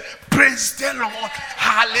diligence. Praise the Lord.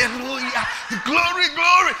 Hallelujah. Glory,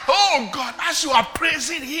 glory. Oh God, as you are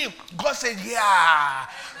praising him, God said, yeah.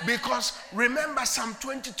 Because remember Psalm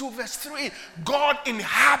 22 verse 3, God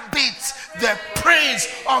inhabits the praise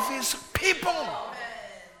of his people.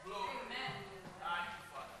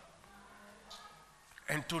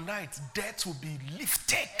 And tonight, death will be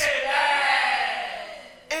lifted.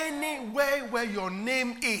 Anywhere where your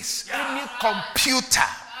name is, any computer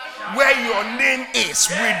where your name is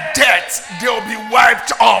with death, they'll be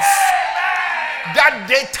wiped off. That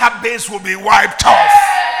database will be wiped off.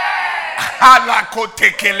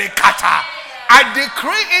 I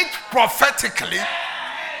decree it prophetically.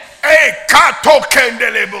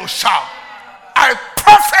 I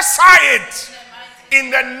prophesy it in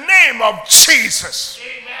the name of Jesus.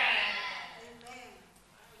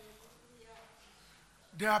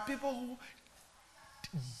 There are people who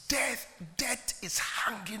death is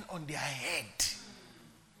hanging on their head.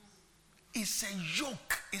 It's a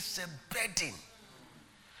yoke, it's a burden.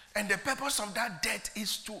 And the purpose of that death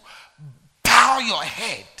is to bow your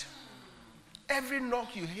head. Every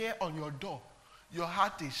knock you hear on your door, your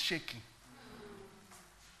heart is shaking.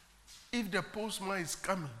 If the postman is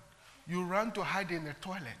coming, you run to hide in the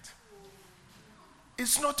toilet.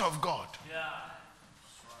 It's not of God.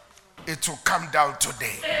 It will come down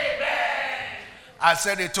today. Amen. I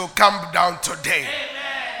said it will come down today.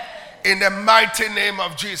 Amen. In the mighty name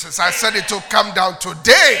of Jesus. I said it will come down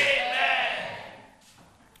today. Amen.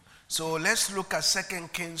 So let's look at 2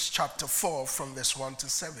 Kings chapter 4 from verse 1 to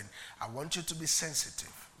 7. I want you to be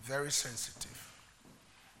sensitive, very sensitive.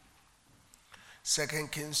 2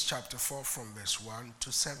 Kings chapter 4 from verse 1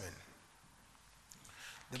 to 7.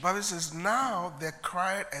 The Bible says, now there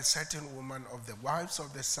cried a certain woman of the wives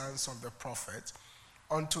of the sons of the prophets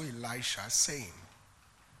unto Elisha, saying,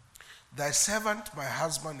 thy servant, my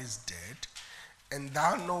husband, is dead, and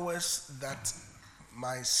thou knowest that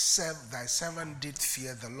thy servant did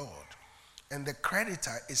fear the Lord. And the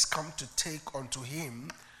creditor is come to take unto him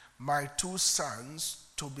my 2 sons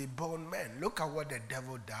to be born men. Look at what the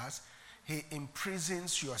devil does. He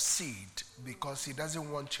imprisons your seed because he doesn't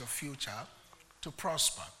want your future to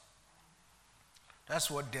prosper. That's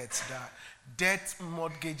what death does. Death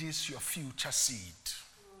mortgages your future seed.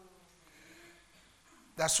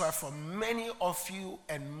 That's why for many of you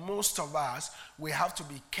and most of us, we have to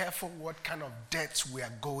be careful what kind of debts we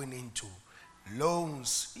are going into.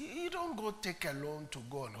 Loans. You don't go take a loan to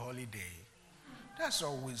go on holiday. That's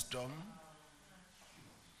not wisdom.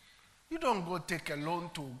 You don't go take a loan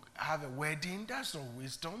to have a wedding. That's not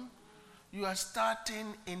wisdom. You are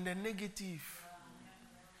starting in the negative.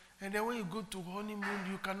 And then when you go to honeymoon,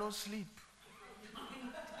 you cannot sleep.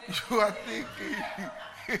 You are thinking,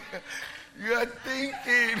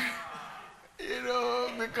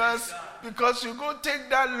 because you go take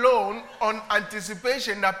that loan on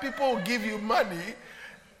anticipation that people will give you money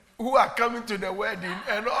who are coming to the wedding,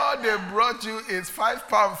 and all they brought you is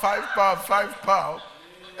 £5,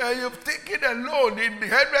 and you've taken a loan in the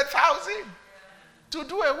 100,000 to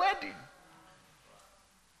do a wedding.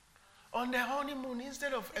 On the honeymoon,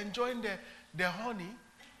 instead of enjoying the honey,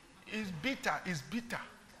 it's bitter. It's bitter.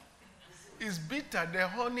 It's bitter. The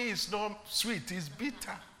honey is not sweet. It's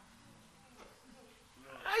bitter.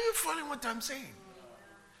 Are you following what I'm saying?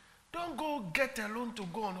 Don't go get a loan to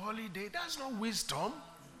go on holiday. That's not wisdom.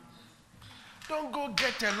 Don't go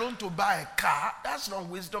get a loan to buy a car. That's not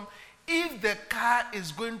wisdom. If the car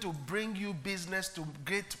is going to bring you business to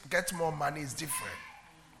get more money, it's different.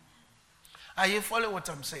 Are you following what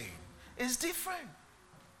I'm saying? It's different.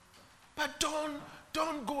 But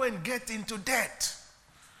don't go and get into debt.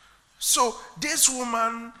 So this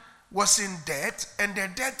woman was in debt, and the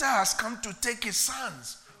debtor has come to take his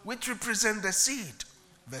sons, which represent the seed.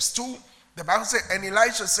 Verse 2, the Bible says, and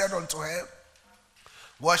Elisha said unto her,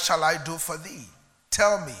 what shall I do for thee?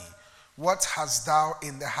 Tell me, what hast thou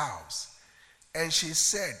in the house? And she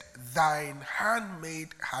said, thine handmaid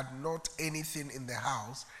had not anything in the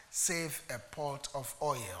house save a pot of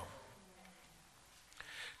oil.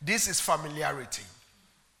 This is familiarity.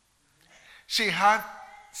 She had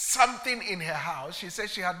something in her house. She said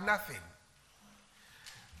she had nothing.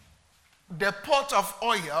 The pot of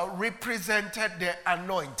oil represented the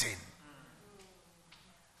anointing.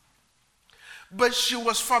 But she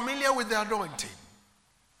was familiar with the anointing.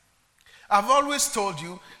 I've always told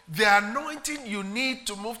you, the anointing you need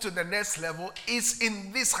to move to the next level is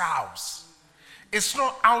in this house. It's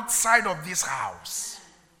not outside of this house.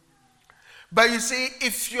 But you see,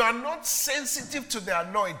 if you are not sensitive to the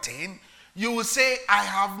anointing, you will say, I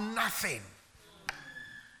have nothing.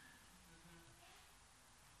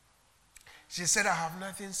 She said, I have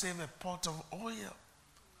nothing save a pot of oil.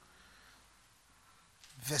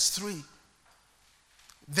 Verse 3.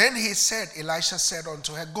 Then Elisha said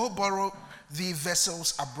unto her, go borrow thee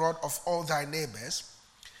vessels abroad of all thy neighbors,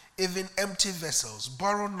 even empty vessels.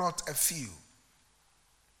 Borrow not a few.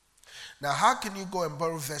 Now, how can you go and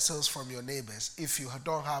borrow vessels from your neighbors if you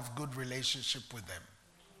don't have good relationship with them?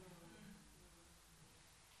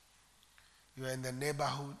 You are in the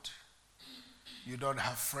neighborhood. You don't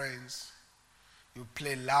have friends. You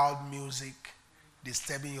play loud music,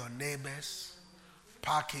 disturbing your neighbors,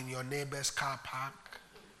 park in your neighbor's car park,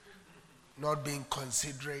 not being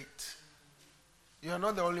considerate. You are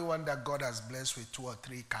not the only one that God has blessed with 2 or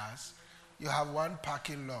 3 cars. You have one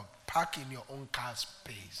parking lot. Park in your own car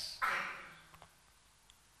space.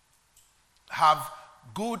 Have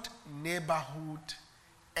good neighborhood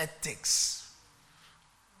ethics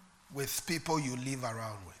with people you live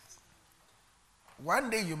around with. One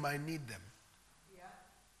day you might need them.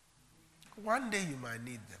 One day you might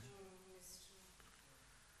need them.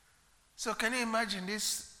 So can you imagine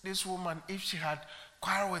this woman if she had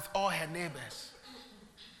quarreled with all her neighbors?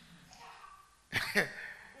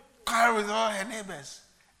 Quarrel with all her neighbors.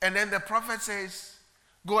 And then the prophet says,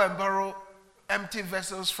 go and borrow empty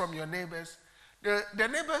vessels from your neighbors. The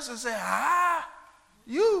neighbors will say,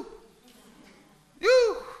 you.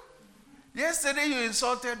 Yesterday you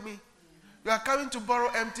insulted me. You are coming to borrow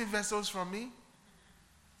empty vessels from me?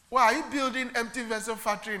 Why, are you building empty vessel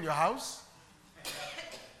factory in your house?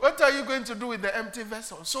 What are you going to do with the empty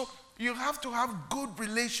vessel? So you have to have good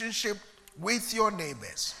relationship with your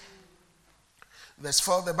neighbors. Verse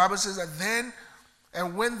 4, the Bible says that then,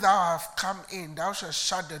 and when thou hast come in, thou shalt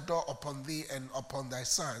shut the door upon thee and upon thy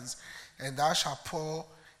sons, and thou shalt pour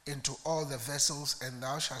into all the vessels, and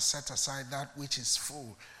thou shalt set aside that which is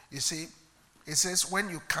full. You see, it says, when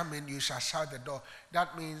you come in, you shall shut the door.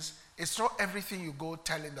 That means it's not everything you go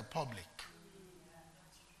tell in the public.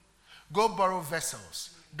 Go borrow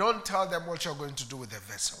vessels. Don't tell them what you're going to do with the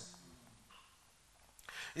vessel.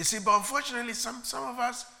 You see, but unfortunately, some of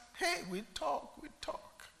us, we talk.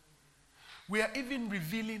 We are even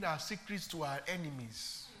revealing our secrets to our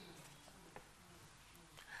enemies.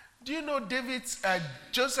 Do you know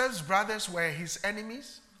Joseph's brothers were his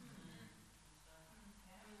enemies?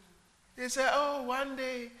 They said, one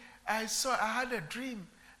day I had a dream.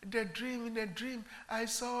 In a dream, I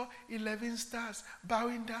saw 11 stars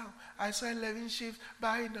bowing down. I saw 11 sheep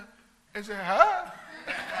bowing down. I said,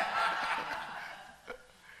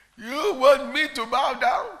 You want me to bow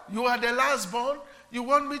down? You are the last born. You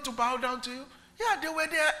want me to bow down to you? Yeah, they were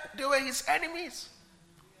there. They were his enemies.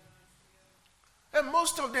 And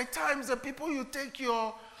most of the times, the people you take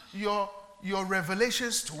your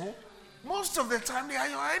revelations to, most of the time they are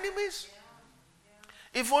your enemies.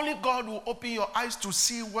 If only God will open your eyes to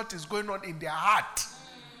see what is going on in their heart,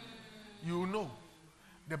 you will know.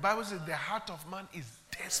 The Bible says the heart of man is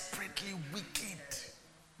desperately wicked.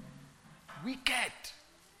 Wicked.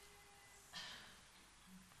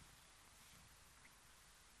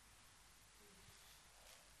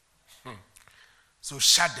 So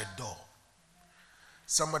shut the door.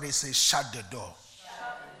 Somebody say, shut the door.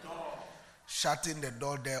 Shut the door. Shutting the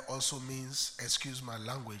door there also means, excuse my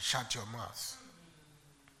language, shut your mouth.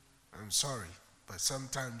 I'm sorry, but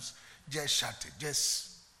sometimes just shut it.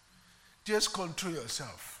 Just control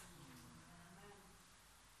yourself.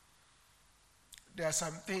 There are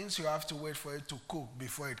some things you have to wait for it to cook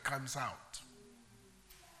before it comes out.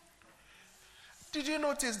 Did you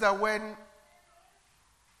notice that when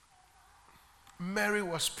Mary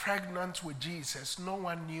was pregnant with Jesus, no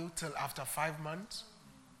one knew till after 5 months?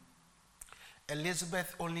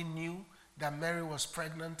 Elizabeth only knew that Mary was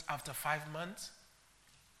pregnant after 5 months.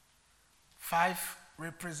 5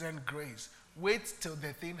 represent grace. Wait till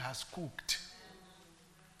the thing has cooked.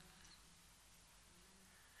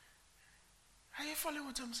 Are you following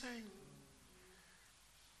what I'm saying?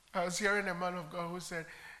 I was hearing a man of God who said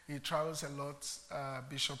he travels a lot,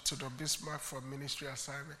 Bishop Tudor Bismarck, for ministry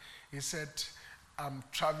assignment. He said, I'm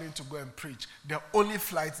traveling to go and preach. The only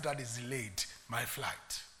flight that is delayed, my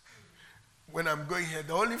flight. When I'm going here,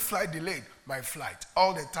 the only flight delayed, my flight,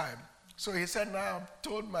 all the time. So he said, now I've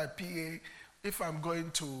told my PA, if I'm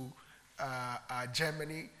going to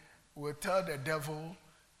Germany, we'll tell the devil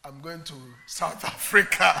I'm going to South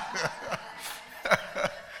Africa.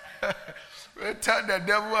 We'll tell the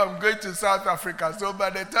devil I'm going to South Africa. So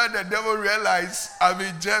by the time the devil realizes I'm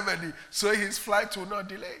in Germany, so his flight will not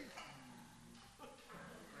delay.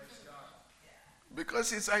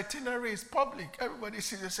 Because his itinerary is public. Everybody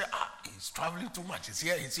sees and say, he's traveling too much. He's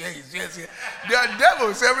here, he's here, he's here, he's here. There are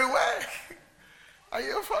devils everywhere. Are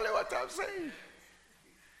you following what I'm saying?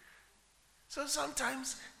 So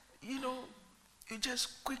sometimes, you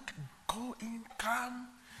just quick go in, calm.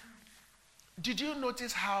 Did you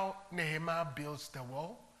notice how Nehemiah builds the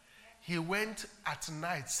wall? He went at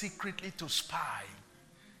night secretly to spy.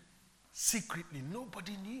 Secretly.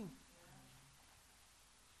 Nobody knew.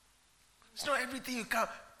 It's not everything you can.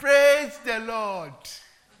 Praise the Lord.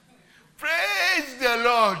 Praise the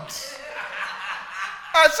Lord.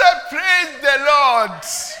 I said, praise the Lord.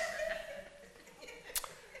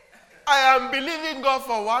 I am believing God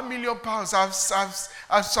for £1 million.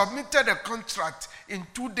 I've submitted a contract in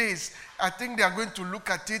 2 days. I think they are going to look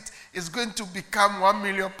at it. It's going to become £1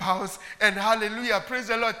 million. And hallelujah, praise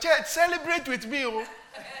the Lord. Church, celebrate with me. Oh.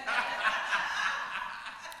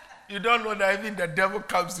 You don't know that even the devil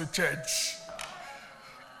comes to church.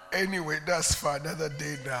 Anyway, that's for another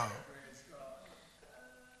day now.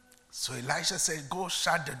 So Elisha said, go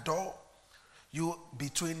shut the door.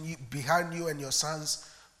 Behind you and your sons,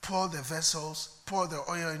 pour the vessels, pour the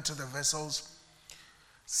oil into the vessels.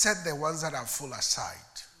 Set the ones that are full aside.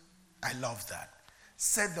 I love that.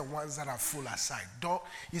 Set the ones that are full aside.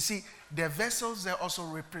 You see, the vessels, they also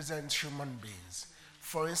represent human beings.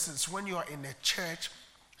 For instance, when you are in a church,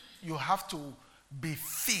 you have to be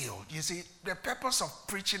filled. You see, the purpose of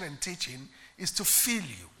preaching and teaching is to fill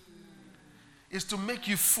you. Is to make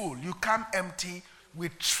you full. You come empty, we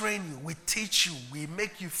train you, we teach you, we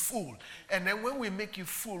make you full. And then when we make you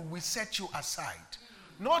full, we set you aside.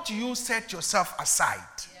 Not you set yourself aside.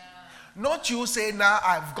 Not you say, now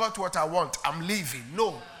I've got what I want, I'm leaving.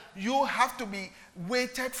 No. You have to be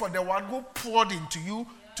waited for the one who poured into you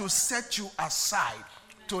to set you aside.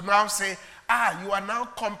 To now say, you are now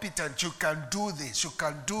competent, you can do this, you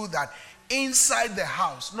can do that. Inside the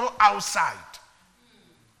house, not outside.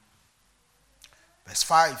 Verse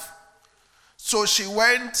 5. So she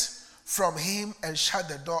went from him and shut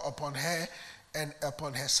the door upon her and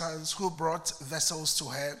upon her sons, who brought vessels to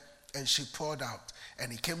her, and she poured out.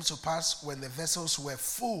 And it came to pass, when the vessels were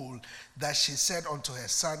full, that she said unto her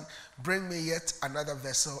son, bring me yet another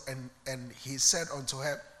vessel. And he said unto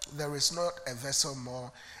her, there is not a vessel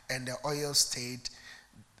more. And the oil stayed.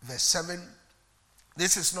 Verse 7.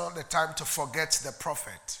 This is not the time to forget the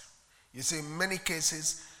prophet. You see, in many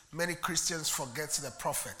cases, many Christians forget the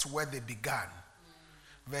prophet, where they began.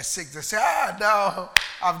 Verse 6, they say, now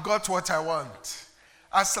I've got what I want.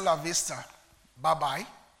 Hasta la vista. Bye-bye.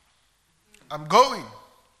 I'm going.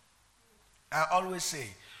 I always say,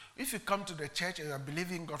 if you come to the church and you're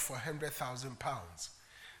believing God for £100,000,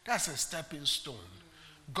 that's a stepping stone.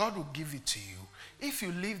 God will give it to you. If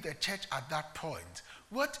you leave the church at that point,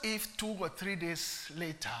 what if 2 or 3 days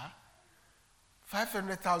later,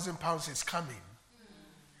 £500,000 is coming?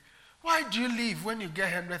 Why do you leave when you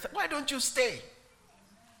get 100,000? Why don't you stay?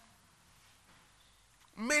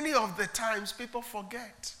 Many of the times people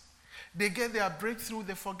forget. They get their breakthrough,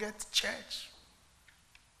 they forget church.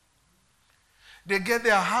 They get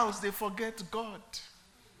their house, they forget God.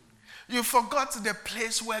 You forgot the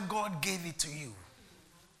place where God gave it to you.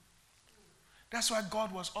 That's why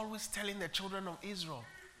God was always telling the children of Israel,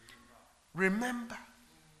 remember,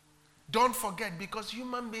 don't forget, because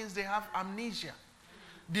human beings, they have amnesia.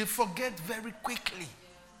 They forget very quickly.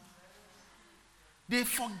 They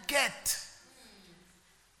forget.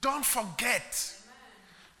 Don't forget.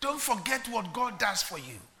 Don't forget what God does for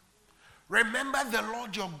you. Remember the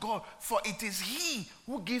Lord your God, for it is He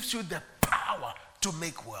who gives you the power to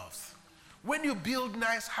make wealth. When you build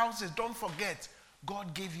nice houses, don't forget,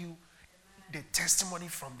 God gave you the testimony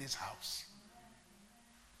from this house.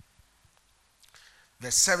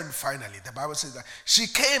 Verse 7, finally, the Bible says that she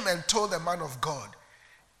came and told the man of God,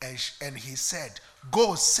 and he said,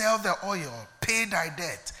 go sell the oil, pay thy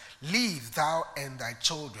debt, leave thou and thy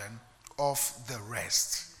children of the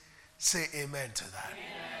rest. Say amen to that.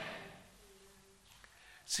 Amen.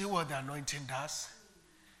 See what the anointing does?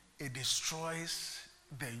 It destroys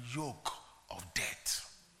the yoke of debt.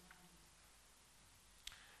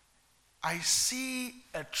 I see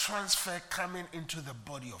a transfer coming into the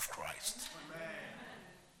body of Christ.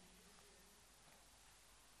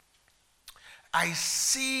 I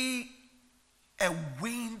see a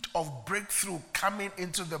wind of breakthrough coming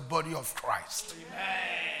into the body of Christ.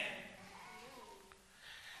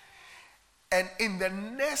 And in the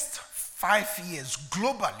next 5 years,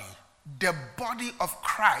 globally, the body of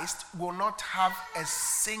Christ will not have a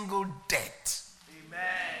single death.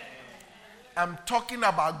 I'm talking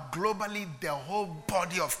about globally the whole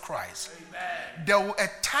body of Christ. A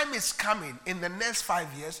time is coming in the next 5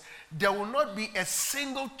 years, there will not be a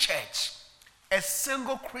single church, a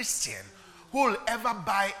single Christian who will ever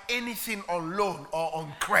buy anything on loan or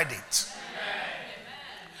on credit.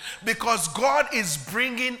 Because God is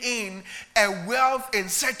bringing in a wealth in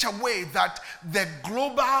such a way that the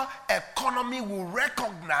global economy will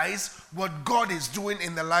recognize what God is doing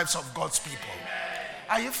in the lives of God's people.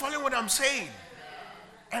 Are you following what I'm saying?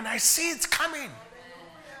 And I see it coming.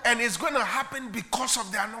 And it's going to happen because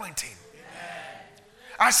of the anointing.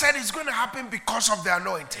 I said it's going to happen because of the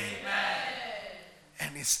anointing.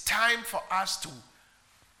 And it's time for us to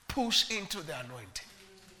push into the anointing.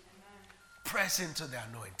 Press into the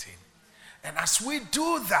anointing. And as we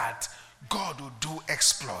do that, God will do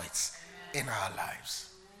exploits in our lives.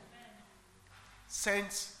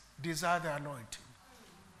 Saints, desire the anointing.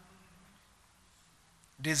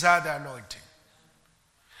 Desire the anointing.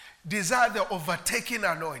 Desire the overtaking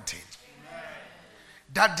anointing.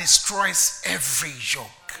 That destroys every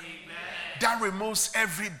yoke. That removes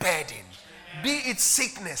every burden. Be it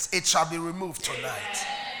sickness, it shall be removed tonight.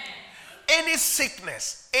 Any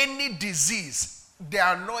sickness, any disease, the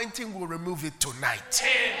anointing will remove it tonight.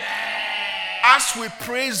 As we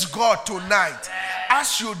praise God tonight,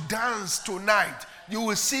 as you dance tonight, you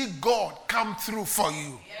will see God come through for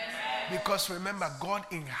you. Because remember, God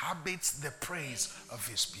inhabits the praise of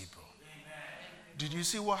his people. Did you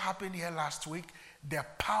see what happened here last week? The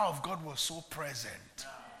power of God was so present.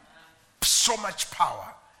 So much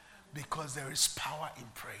power. Because there is power in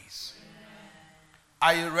praise.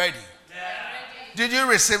 Are you ready? Did you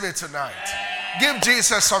receive it tonight? Give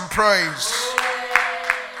Jesus some praise.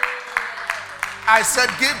 I said,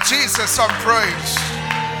 give Jesus some praise.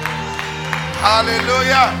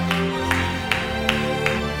 Hallelujah.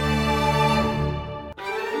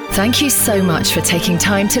 Thank you so much for taking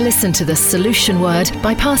time to listen to the Solution Word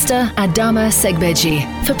by Pastor Adama Segbeji.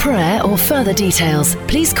 For prayer or further details,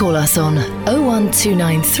 please call us on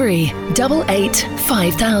 01293 88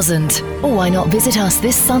 5000. Or why not visit us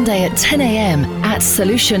this Sunday at 10 a.m. at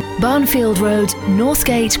Solution, Barnfield Road,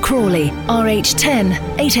 Northgate, Crawley, RH10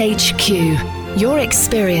 8HQ. Your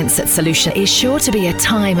experience at Solution is sure to be a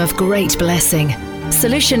time of great blessing.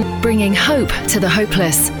 Solution, bringing hope to the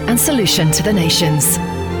hopeless and solution to the nations.